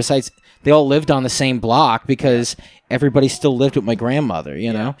doing besides they all lived on the same block because everybody still lived with my grandmother,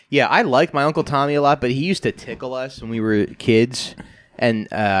 know? Yeah, I like my Uncle Tommy a lot, but he used to tickle us when we were kids, and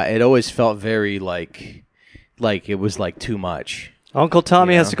it always felt very like it was like too much. Uncle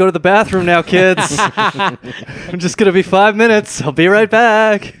Tommy has to go to the bathroom now, kids. I'm just going to be 5 minutes. I'll be right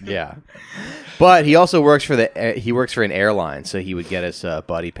back. Yeah. But he also works for an airline, so he would get us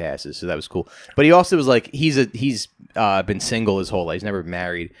buddy passes, so that was cool. But he also was like he's been single his whole life. He's never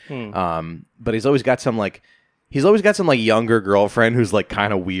married. But he's always got some younger girlfriend who's like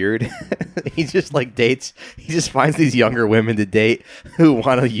kind of weird. He just like dates. He just finds these younger women to date who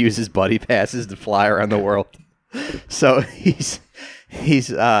want to use his buddy passes to fly around the world. So he's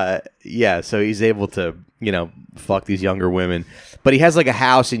able to fuck these younger women. But he has like a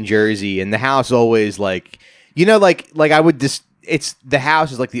house in Jersey, and the house always like I would just. It's the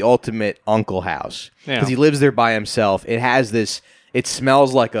house is like the ultimate uncle house because he lives there by himself. It has this. It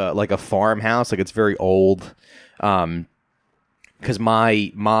smells like a farmhouse. Like it's very old. Because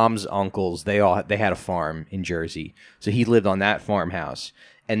my mom's uncles they had a farm in Jersey, so he lived on that farmhouse,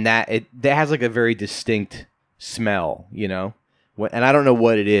 and that has like a very distinct smell, and I don't know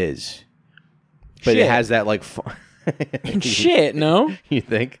what it is, but it has that like. Shit, no? You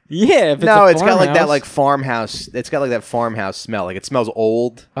think? Yeah. It's got like that like farmhouse. It's got like that farmhouse smell. Like it smells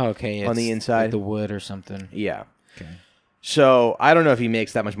old. Okay. On the inside, like the wood or something. Yeah. Okay. So I don't know if he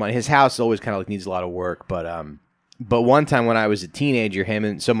makes that much money. His house always kind of like needs a lot of work, but one time when I was a teenager,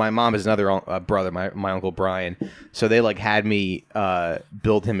 so my mom has another brother, my Uncle Brian. So they like had me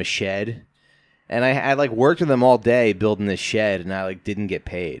build him a shed, and I like worked with him all day building this shed, and I like didn't get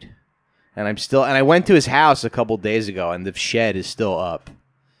paid. And I went to his house a couple days ago, and the shed is still up.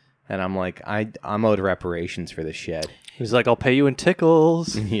 And I'm like, I'm owed reparations for this shed. He's like, I'll pay you in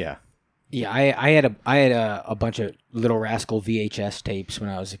tickles. Yeah. Yeah, I had a bunch of Little Rascal VHS tapes when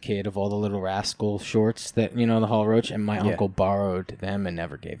I was a kid of all the Little Rascal shorts that the Hall Roach, and my uncle borrowed them and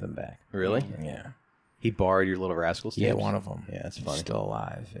never gave them back. Really? Yeah. He borrowed your Little Rascal tapes? Yeah, one of them. Yeah, that's funny. He's still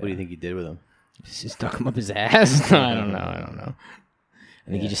alive. Yeah. What do you think he did with them? He stuck them up his ass. I don't know. I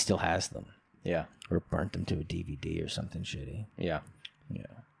think he just still has them. Yeah. Or burnt them to a DVD or something shitty. Yeah. Yeah.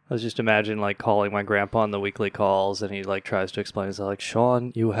 I was just imagining like calling my grandpa on the weekly calls, and he like tries to explain. He's like,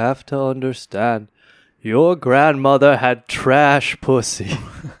 Sean, you have to understand, your grandmother had trash pussy.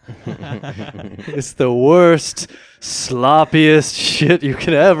 It's the worst, sloppiest shit you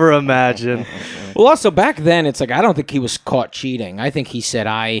could ever imagine. Well, also back then, it's like I don't think he was caught cheating. I think he said,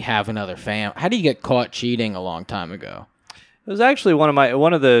 "I have another fam." How do you get caught cheating a long time ago? It was actually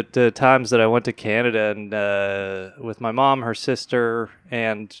one of the times that I went to Canada and with my mom, her sister,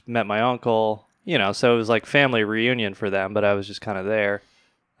 and met my uncle. So it was like family reunion for them, but I was just kind of there.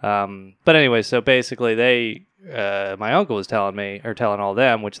 But anyway, so basically my uncle was telling all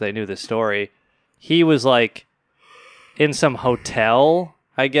them, which they knew this story. He was like in some hotel,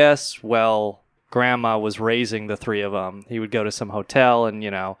 I guess, while grandma was raising the 3 of them. He would go to some hotel and,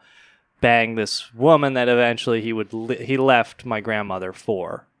 bang this woman that eventually he left my grandmother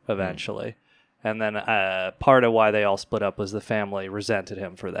for, eventually. And then part of why they all split up was the family resented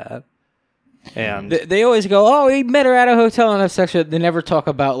him for that. And they always go, oh, he met her at a hotel and have sex with her. They never talk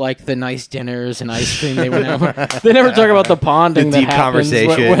about like the nice dinners and ice cream they went over. They never talk about the ponding that happens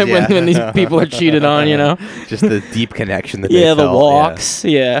when these people are cheated on, you know? Just the deep connection that they felt. The walks,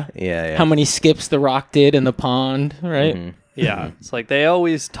 yeah. How many skips the Rock did in the pond, right? Mm-hmm. Yeah, it's like they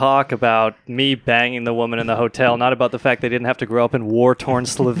always talk about me banging the woman in the hotel, not about the fact they didn't have to grow up in war-torn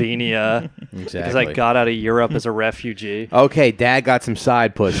Slovenia because I got out of Europe as a refugee. Okay, Dad got some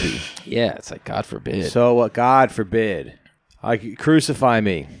side pussy. Yeah, it's like, God forbid. So, God forbid. Crucify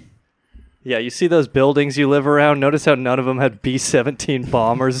me. Yeah, you see those buildings you live around? Notice how none of them had B-17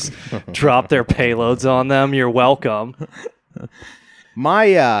 bombers drop their payloads on them? You're welcome.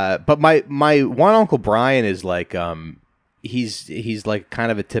 My one Uncle Brian is like, he's like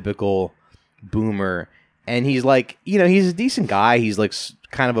kind of a typical boomer, and he's like, you know, he's a decent guy. He's like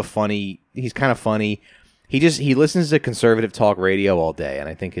kind of funny. He listens to conservative talk radio all day, and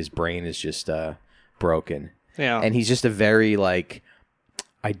I think his brain is just broken. Yeah. And he's just a very like,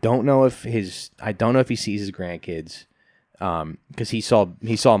 I don't know if he sees his grandkids, because he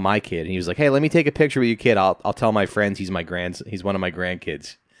saw my kid, and he was like, hey, let me take a picture with your kid. I'll tell my friends he's one of my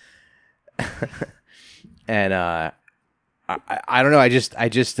grandkids. And I don't know. I just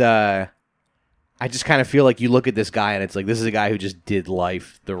kind of feel like you look at this guy and it's like, this is a guy who just did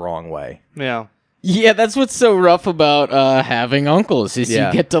life the wrong way. Yeah. Yeah, that's what's so rough about having uncles is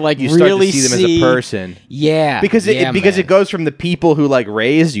you get to like you really start to see them as a person. Yeah. Because it goes from the people who like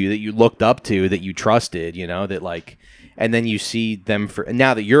raised you, that you looked up to, that you trusted, you know, that like, and then you see them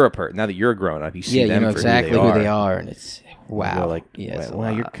now that you're a grown up, you see them for exactly who they are, and it's wow. You're like,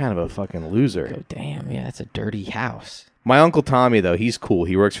 wow, you're kind of a fucking loser. Go, damn, yeah, that's a dirty house. My Uncle Tommy, though, he's cool.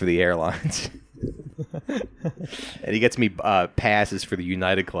 He works for the airlines. And he gets me passes for the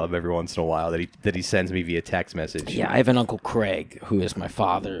United Club every once in a while that he sends me via text message. Yeah, I have an Uncle Craig, who is my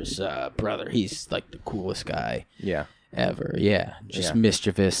father's brother. He's like the coolest guy ever. Yeah, just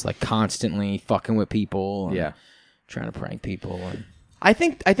mischievous, like constantly fucking with people. And trying to prank people. And I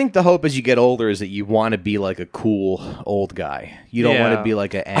think the hope as you get older is that you want to be like a cool old guy. You don't want to be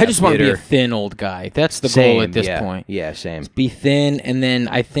like I just want to be a thin old guy. That's the goal at this point. Yeah, same. Just be thin, and then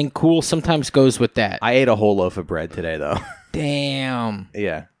I think cool sometimes goes with that. I ate a whole loaf of bread today, though. Damn.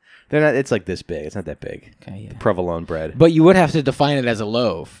 Yeah. They're not. It's like this big. It's not that big. Okay, yeah. Provolone bread. But you would have to define it as a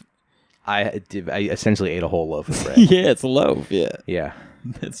loaf. I essentially ate a whole loaf of bread. Yeah, it's a loaf. Yeah. Yeah.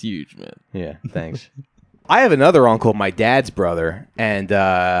 That's huge, man. Yeah. Thanks. I have another uncle, my dad's brother, and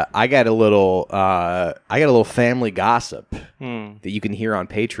I got a little family gossip that you can hear on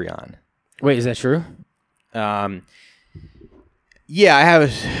Patreon. Wait, is that true? Yeah,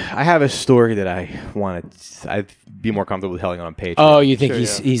 I have a story that I'd be more comfortable telling on Patreon. Oh, you think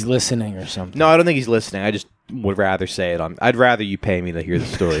he's listening or something? No, I don't think he's listening. I just would rather say it on. I'd rather you pay me to hear the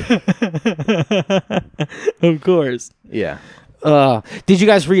story. Of course. Yeah. Did you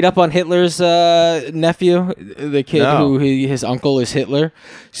guys read up on Hitler's nephew, the kid who his uncle is Hitler?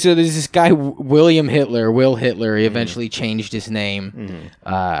 So there's this guy Will Hitler. He eventually changed his name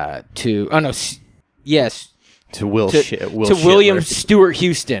to William Stewart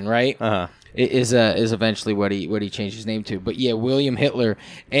Houston, right? Uh-huh. Is eventually what he changed his name to. But yeah, William Hitler,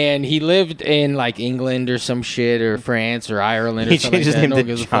 and he lived in like England or some shit, or France or Ireland or something. He changed his name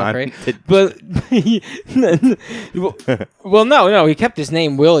to John. Right? Well, no, he kept his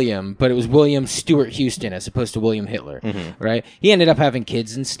name William, but it was William Stewart Houston as opposed to William Hitler, right? He ended up having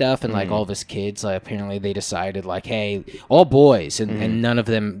kids and stuff, and like all of his kids, like, apparently they decided like, hey, all boys, and none of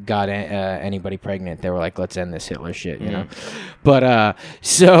them got anybody pregnant. They were like, let's end this Hitler shit, you know. But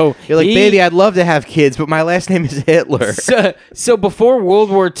so you're like, baby, I'd love to have kids, but my last name is Hitler. So before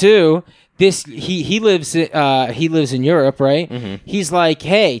World War II, he lives in Europe, right? Mm-hmm. He's like,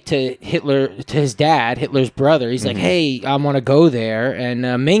 hey, to his dad, Hitler's brother. He's like, hey, I want to go there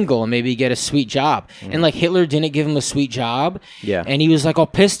and mingle and maybe get a sweet job. And like Hitler didn't give him a sweet job. Yeah. And he was like all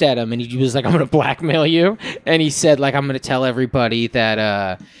pissed at him, and he was like, I'm gonna blackmail you. And he said like, I'm gonna tell everybody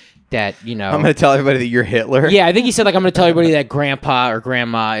that you know, I'm going to tell everybody that you're Hitler. Yeah, I think he said like, I'm going to tell everybody that grandpa or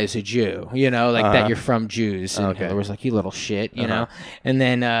grandma is a Jew, you know, like that you're from Jews. And Hitler was like, you little shit, you know. And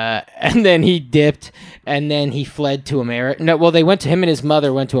then he dipped, and then he fled to America. No, well, him and his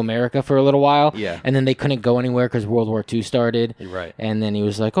mother went to America for a little while. Yeah. And then they couldn't go anywhere because World War II started. Right. And then he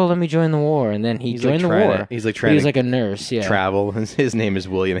was like, oh, let me join the war. And then he joined the war. He's like a nurse. Yeah. Travel. His name is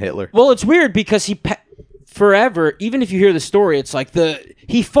William Hitler. Well, it's weird because forever, even if you hear the story, it's like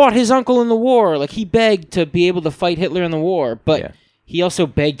he fought his uncle in the war. Like he begged to be able to fight Hitler in the war, but he also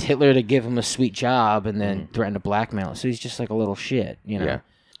begged Hitler to give him a sweet job and then threatened to blackmail him. So he's just like a little shit, you know. Yeah.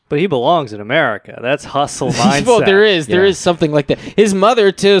 But he belongs in America. That's hustle mindset. Well, there is something like that. His mother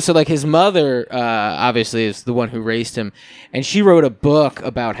too. So like his mother, obviously, is the one who raised him, and she wrote a book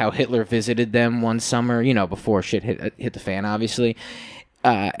about how Hitler visited them one summer. Before shit hit the fan, obviously.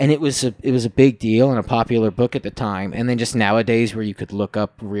 And it was a big deal and a popular book at the time. And then just nowadays, where you could look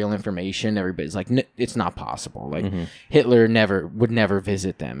up real information, everybody's like, it's not possible. Like Hitler would never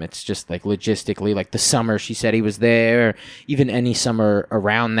visit them. It's just like logistically, like the summer she said he was there, even any summer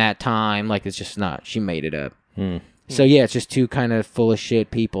around that time, like it's just not. She made it up. So yeah, it's just two kind of full of shit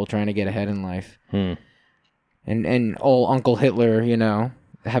people trying to get ahead in life. And old Uncle Hitler,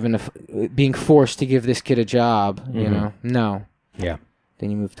 being forced to give this kid a job. No. Yeah. Then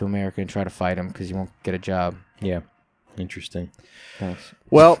you move to America and try to fight him because you won't get a job. Yeah. Interesting. Thanks.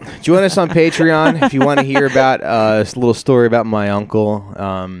 Well, join us on Patreon if you want to hear about a little story about my uncle.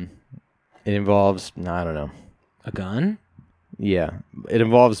 It involves, I don't know. A gun? Yeah. It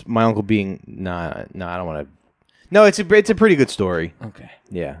involves my uncle being, I don't want to. No, it's a pretty good story. Okay.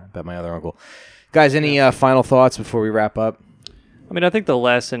 Yeah, about my other uncle. Guys, any final thoughts before we wrap up? I mean, I think the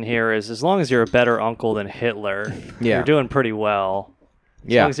lesson here is as long as you're a better uncle than Hitler, you're doing pretty well.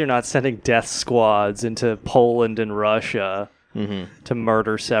 As long as you're not sending death squads into Poland and Russia to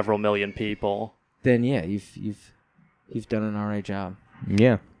murder several million people, then yeah, you've done an alright job.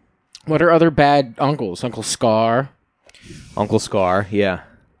 Yeah. What are other bad uncles? Uncle Scar. Uncle Scar, yeah.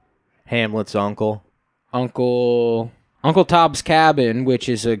 Hamlet's uncle. Uncle Tobb's Cabin, which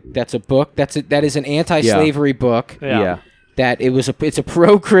is a book. That is an anti-slavery book. Yeah. That it's a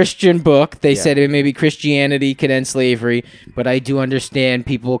pro-Christian book. They said maybe Christianity could end slavery, but I do understand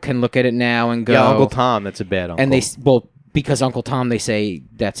people can look at it now and go, Uncle Tom, that's a bad uncle. And because Uncle Tom, they say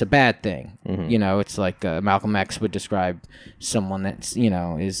that's a bad thing. It's like Malcolm X would describe someone that's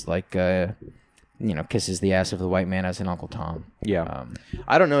is like kisses the ass of the white man as an Uncle Tom. Yeah.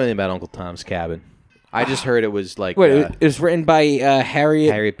 I don't know anything about Uncle Tom's Cabin. I just heard it was like it was written by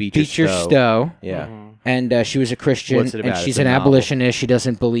Harriet Beecher Stowe. Yeah. And she was a Christian, What's it about? and she's It's a an novel. abolitionist. She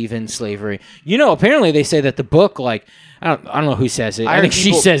doesn't believe in slavery. Apparently they say that the book, like, I don't know who says it. I think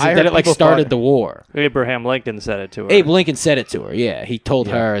she says it, that it like started the war. Abraham Lincoln said it to her. Abe Lincoln said it to her. Yeah, he told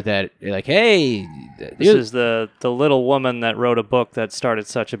her that, like, hey, this is the little woman that wrote a book that started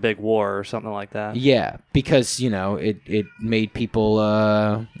such a big war or something like that. Yeah, because it made people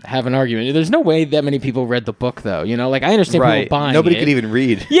have an argument. There's no way that many people read the book though. Like I understand people buying Nobody it. could even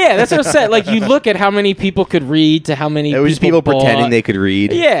read. Yeah, that's what I said. Like you look at how many people could read to how many. It was people bought. pretending they could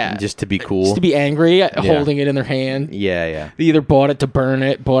read. Yeah, just to be cool, just to be angry, holding it in their hand. Yeah. They either bought it to burn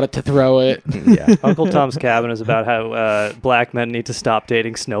it, bought it to throw it. Yeah. Uncle Tom's Cabin is about how black men need to stop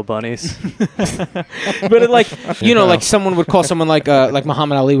dating snow bunnies. But like someone would call someone like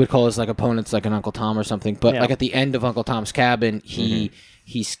Muhammad Ali would call his like opponents like an Uncle Tom or something. But like at the end of Uncle Tom's Cabin,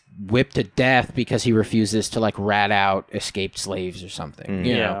 he's whipped to death because he refuses to like rat out escaped slaves or something.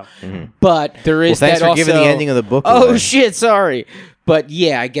 You know. But there is thanks that for also, giving the ending of the book Oh away. shit, sorry. But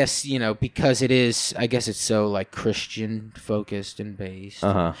yeah, I guess because it is. I guess it's so like Christian focused and based.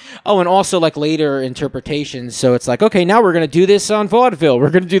 Uh-huh. Oh, and also like later interpretations. So it's like, okay, now we're gonna do this on vaudeville. We're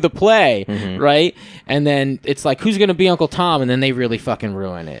gonna do the play, right? And then it's like, who's gonna be Uncle Tom? And then they really fucking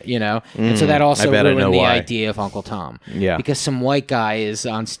ruin it, And so that also ruined the idea of Uncle Tom. Yeah. Because some white guy is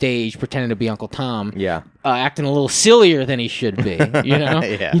on stage pretending to be Uncle Tom. Yeah. Acting a little sillier than he should be,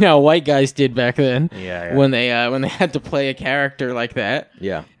 Yeah. You know, white guys did back then. Yeah. When they had to play a character like that.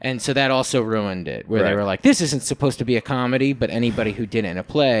 Yeah. And so that also ruined it, where they were like, this isn't supposed to be a comedy, but anybody who did it in a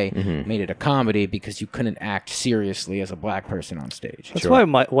play made it a comedy because you couldn't act seriously as a black person on stage. That's why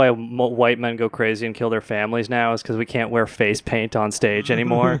white men go crazy and kill their families now is because we can't wear face paint on stage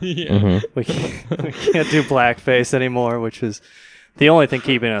anymore. We can't do blackface anymore, which is the only thing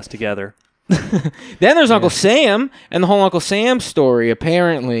keeping us together. Then there's Uncle Sam, and the whole Uncle Sam story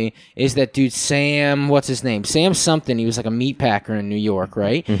apparently is that dude Sam, what's his name? Sam something. He was like a meat packer in New York,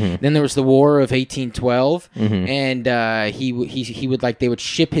 right? Then there was the War of 1812, and he would like they would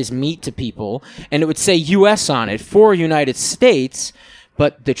ship his meat to people, and it would say U.S. on it for United States.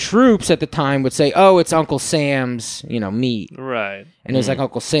 But the troops at the time would say, "Oh, it's Uncle Sam's, meat." Right. And it was like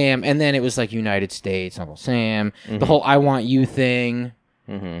Uncle Sam, and then it was like United States, Uncle Sam. The whole "I want you" thing.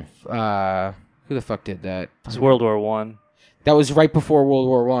 Who the fuck did that? It's World War One. That was right before World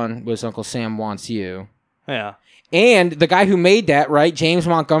War One. Was Uncle Sam Wants You? Yeah. And the guy who made that, right, James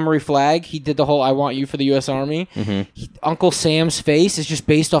Montgomery Flagg, he did the whole "I want you" for the U.S. Army. Uncle Sam's face is just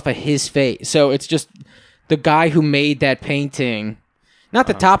based off of his face, so it's just the guy who made that painting. Not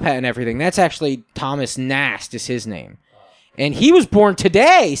the top hat and everything. That's actually Thomas Nast is his name, and he was born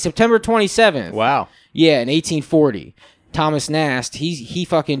today, September 27th. Wow. Yeah, in 1840. Thomas Nast, he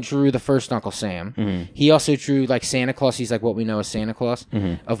fucking drew the first Uncle Sam. Mm-hmm. He also drew like Santa Claus. He's like what we know as Santa Claus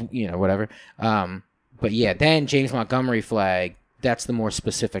of whatever. But yeah, then James Montgomery Flagg. That's the more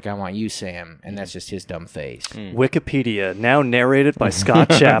specific. I want you, Sam, and that's just his dumb face. Wikipedia, now narrated by Scott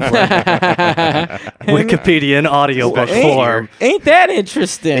Chaplin. Wikipedia in audiobook form. Ain't that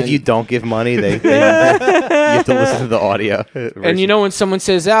interesting? If you don't give money, you have to listen to the audio. And you know when someone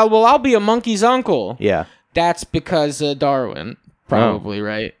says, "Oh, well, I'll be a monkey's uncle." Yeah. That's because Darwin, probably,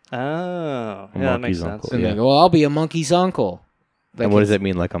 right? Oh, yeah, that makes sense. And they go, "Well, I'll be a monkey's uncle." Like, and what does that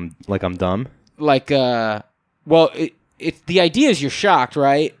mean? Like I'm dumb? Like, well, the idea is you're shocked,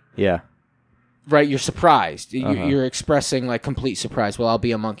 right? Yeah. Right, you're surprised. You're expressing like complete surprise. Well, I'll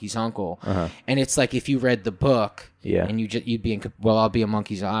be a monkey's uncle, and it's like if you read the book, and you'd be well, I'll be a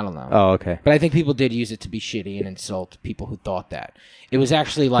monkey's. I don't know. Oh, okay. But I think people did use it to be shitty and insult people who thought that. It was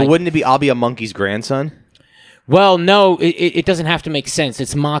actually like. But wouldn't it be I'll be a monkey's grandson? Well, no, it doesn't have to make sense.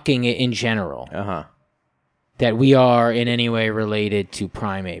 It's mocking it in general. That we are in any way related to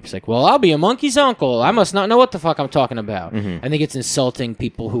primates. Like, well, I'll be a monkey's uncle. I must not know what the fuck I'm talking about. I think it's insulting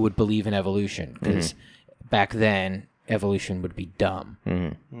people who would believe in evolution, because back then, evolution would be dumb.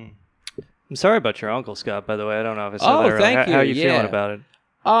 I'm sorry about your uncle, Scott, by the way. I don't know if I said that earlier. Thank you. How are you feeling about it?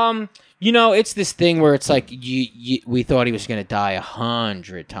 It's this thing where it's like we thought he was going to die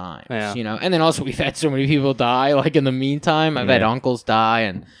 100 times, and then also we've had so many people die. Like in the meantime, I've had uncles die,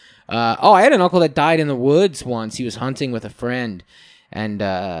 and I had an uncle that died in the woods once. He was hunting with a friend, and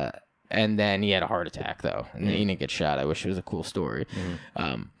then he had a heart attack though, and he didn't get shot. I wish it was a cool story,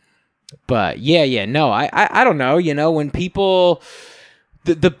 but no, I don't know. When people.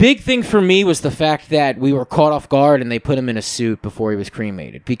 The big thing for me was the fact that we were caught off guard and they put him in a suit before he was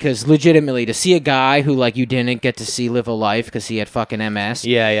cremated. Because legitimately, to see a guy who like you didn't get to see live a life because he had fucking MS,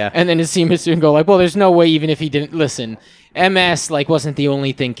 and then to see him in a suit and go like, well, there's no way even if he didn't listen. MS like wasn't the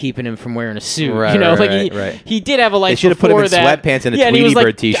only thing keeping him from wearing a suit. Right, he did have a life. They should have put him in sweatpants and a Tweety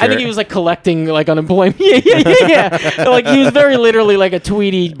Bird t-shirt. I think he was like collecting like unemployment. yeah. Like he was very literally like a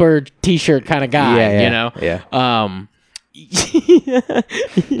Tweety Bird t-shirt kind of guy. Yeah.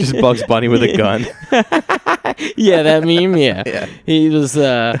 Just Bugs Bunny with a gun. Yeah, that meme. Yeah. He was.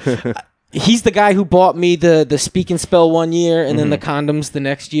 He's the guy who bought me the Speak and Spell one year, and then the condoms the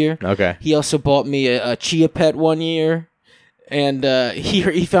next year. Okay. He also bought me a Chia Pet one year, and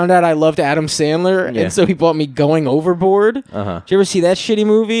he found out I loved Adam Sandler, and so he bought me Going Overboard. Did you ever see that shitty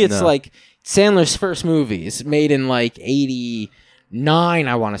movie? It's like Sandler's first movie. It's made in like 89,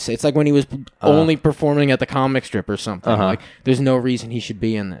 I want to say. It's like when he was only performing at the comic strip or something. Like, there's no reason he should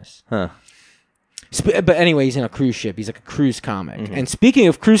be in this. But anyway, he's in a cruise ship. He's like a cruise comic. And speaking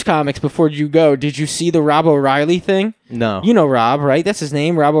of cruise comics, before you go, did you see the Rob O'Reilly thing? No. You know Rob, right? That's his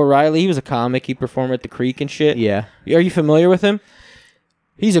name, Rob O'Reilly. He was a comic. He performed at the Creek and shit. Yeah. Are you familiar with him?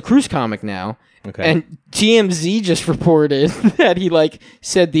 He's a cruise comic now. Okay. And TMZ just reported that he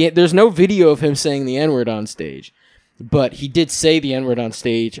said there's no video of him saying the N-word on stage. But he did say the N-word on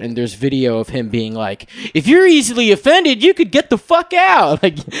stage, and there's video of him being like, if you're easily offended, you could get the fuck out.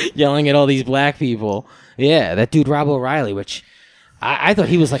 Like, yelling at all these black people. Yeah, that dude Rob O'Reilly, which I thought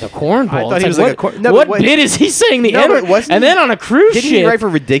he was like a cornball. I thought he was like a cornball. No, what bit is he saying the N-word? And then on a cruise ship. Didn't he write for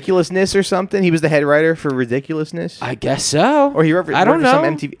Ridiculousness or something? He was the head writer for Ridiculousness? I guess so. Or he wrote for, I don't know.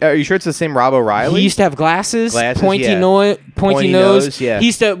 some MTV. Are you sure it's the same Rob O'Reilly? He used to have glasses pointy pointy nose. Yeah. He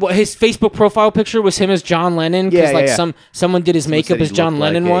used to, his Facebook profile picture was him as John Lennon, because someone did his makeup as John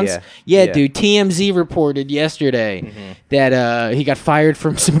Lennon once. Yeah, dude, TMZ reported yesterday that he got fired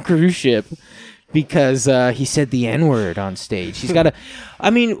from some cruise ship because he said the N-word on stage. He's got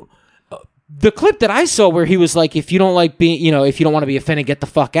the clip that I saw where he was like, if you don't like being, if you don't want to be offended, get the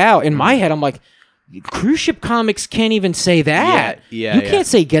fuck out. In my head, I'm like, cruise ship comics can't even say that. You can't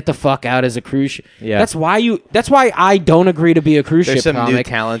say get the fuck out as a cruise ship. Yeah. That's why I don't agree to be a cruise ship comic. There's some new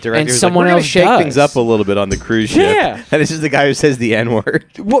talent director and who's someone like, we're else shake does. things up a little bit on the cruise ship. Yeah. And this is the guy who says the N-word.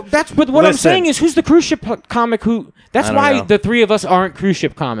 Well, what I'm saying is, who's the cruise ship comic who? That's why the three of us aren't cruise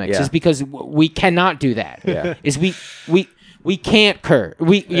ship comics. Is because we cannot do that. Yeah. Is we can't curse.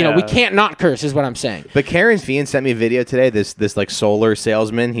 We can't not curse is what I'm saying. But Karen Fian sent me a video today. This like solar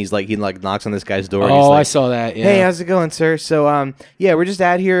salesman. He knocks on this guy's door. Oh, and he's like, I saw that. Yeah. Hey, how's it going, sir? So we're just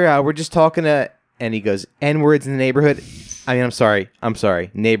out here. We're just talking to. And he goes, N-words in the neighborhood. I mean, I'm sorry.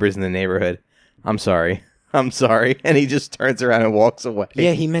 Neighbors in the neighborhood. I'm sorry. And he just turns around and walks away.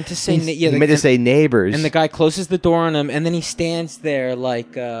 Yeah, he meant to say. He meant to say neighbors. And the guy closes the door on him, and then he stands there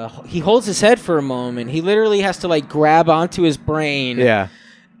like he holds his head for a moment. He literally has to like grab onto his brain. Yeah.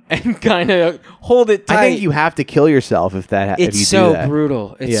 And kind of hold it tight. I think you have to kill yourself if you do that. It's so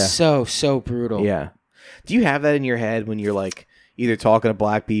brutal. It's so brutal. Yeah. Do you have that in your head when you're like either talking to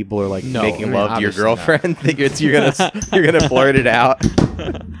black people or like making love to your obviously girlfriend? Think you're gonna blurt it out?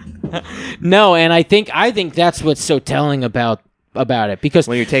 No, and I think that's what's so telling about it, because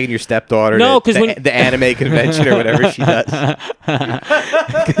When you're taking your stepdaughter because to the anime convention or whatever she does.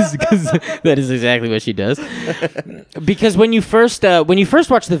 because that is exactly what she does. Because when you first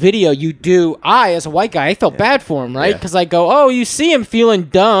watch the video, I as a white guy, I felt bad for him, right? Because I go, oh, you see him feeling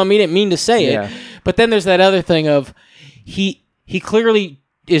dumb. He didn't mean to say it. Yeah. But then there's that other thing of he clearly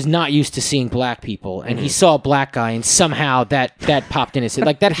is not used to seeing black people, and he saw a black guy, and somehow that popped in his head.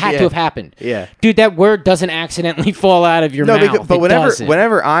 Like, that had to have happened. Yeah. Dude, that word doesn't accidentally fall out of your mouth. But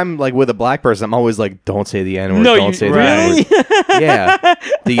whenever I'm like with a black person, I'm always like, don't say the N-word. No, don't say the really? N-word. Yeah.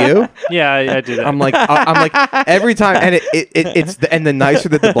 Do you? Yeah, I do that. I'm like every time, and and the nicer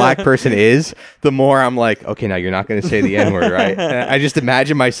that the black person is, the more I'm like, okay, now you're not going to say the N-word, right? And I just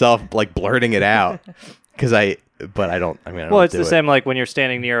imagine myself like blurting it out because I don't. I mean, well, it's the same like when you're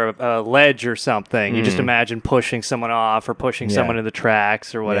standing near a ledge or something. You just Mm-hmm. imagine pushing someone off or pushing someone in the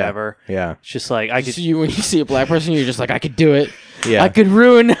tracks or whatever. Yeah. It's just like I could. So when you see a black person, you're just like, I could do it. Yeah. I could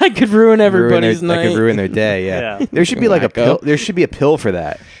ruin everybody's night. I could ruin their day. Yeah. Yeah. There should be like a Wacko. pill. There should be a pill for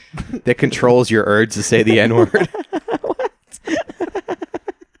that controls your urge to say the N-word.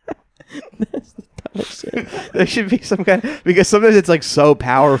 There should be some kind, because sometimes it's like so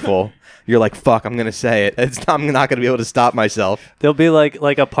powerful. You're like, fuck, I'm gonna say it. I'm not gonna be able to stop myself. There'll be like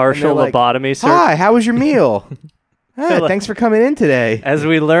a partial like, lobotomy. Hi, how was your meal? Thanks for coming in today. As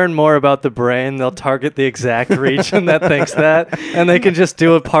we learn more about the brain, they'll target the exact region that thinks that, and they can just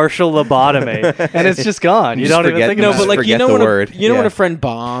do a partial lobotomy, and it's just gone. You Just don't even forget think them. about No, it. but like, you know when when a friend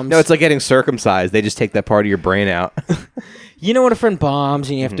bombs. No, it's like getting circumcised. They just take that part of your brain out. You know when a friend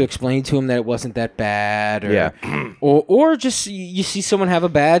bombs and you have to explain to him that it wasn't that bad, or or just you see someone have a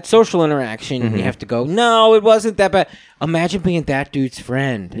bad social interaction and you have to go, no, it wasn't that bad. Imagine being that dude's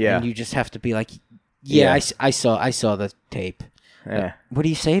friend, and you just have to be like, I saw the tape. Yeah. What do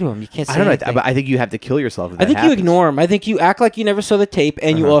you say to him? You can't say I don't know, anything. but I think you have to kill yourself. If I that think you happens. ignore him. I think you act like you never saw the tape,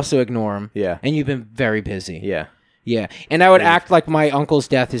 and you also ignore him. Yeah. And you've been very busy. Yeah. Yeah, and I would act like my uncle's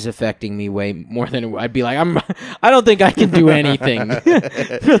death is affecting me way more than I'd be like, I don't think I can do anything.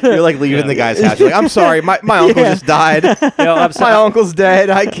 You're like leaving the guy's house. You're like, I'm sorry, my uncle just died. My uncle's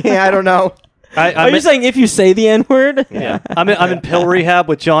dead. I can't. I don't know. Are you saying if you say the N-word? Yeah, I'm in pill rehab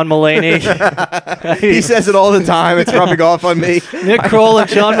with John Mulaney. He says it all the time. It's rubbing off on me. Nick Kroll and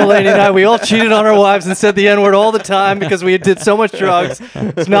John Mulaney and I, we all cheated on our wives and said the N-word all the time because we did so much drugs.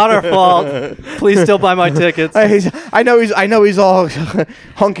 It's not our fault. Please still buy my tickets. I know he's all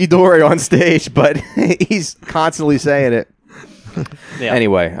hunky dory on stage, but he's constantly saying it. Yeah.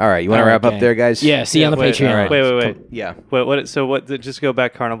 Anyway, all right. You want to wrap up there, guys? Yeah. See you on the wait, Patreon. all right. Wait. Yeah. What? So what? Just go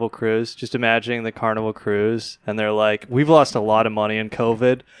back Carnival Cruise. Just imagining the Carnival Cruise, and they're like, "We've lost a lot of money in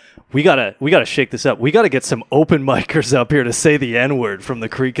COVID. We gotta shake this up. We gotta get some open micers up here to say the N-word from the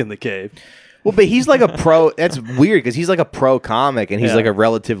creek in the cave." Well, but he's like a pro. That's weird because he's like a pro comic, and he's like a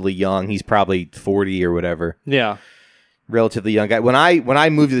relatively young. He's probably 40 or whatever. Yeah. Relatively young guy. When I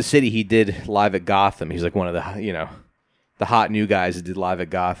moved to the city, he did live at Gotham. He's like one of the the hot new guys that did live at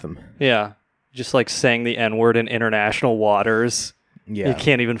Gotham. Yeah. Just like saying the N-word in international waters. Yeah. You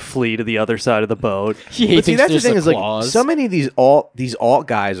can't even flee to the other side of the boat. But see, that's the thing is like so many of these alt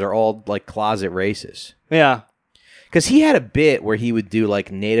guys are all like closet racists. Yeah. Because he had a bit where he would do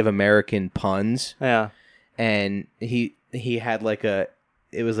like Native American puns. Yeah. And he had like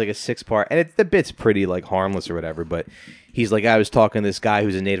it was like a 6-part, and the bit's pretty like harmless or whatever, but he's like, I was talking to this guy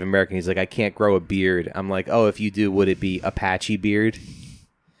who's a Native American. He's like, I can't grow a beard. I'm like, oh, if you do, would it be Apache beard?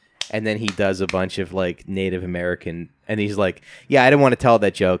 And then he does a bunch of like Native American, and he's like, yeah, I didn't want to tell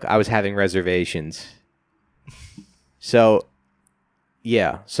that joke. I was having reservations. So,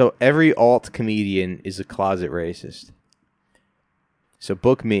 yeah. So every alt comedian is a closet racist. So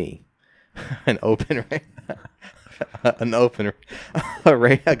book me a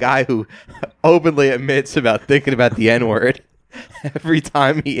guy who openly admits about thinking about the N-word every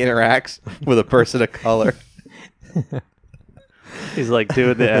time he interacts with a person of color. He's like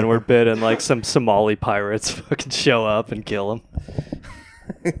doing the N-word bit, and like some Somali pirates fucking show up and kill him.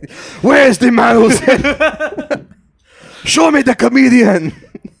 Where's the man who said, show me the comedian?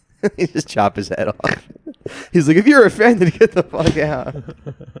 He just chop his head off. He's like, if you're offended, get the fuck out.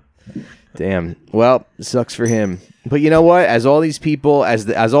 Damn. Well, sucks for him. But you know what? As all these people,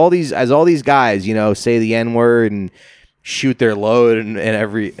 as all these guys, say the N-word and shoot their load and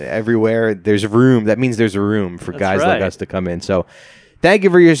everywhere, there's room. That means there's a room for guys like us to come in. So thank you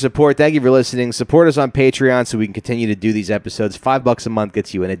for your support. Thank you for listening. Support us on Patreon so we can continue to do these episodes. $5 a month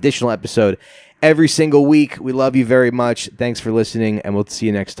gets you an additional episode every single week. We love you very much. Thanks for listening, and we'll see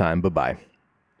you next time. Bye-bye.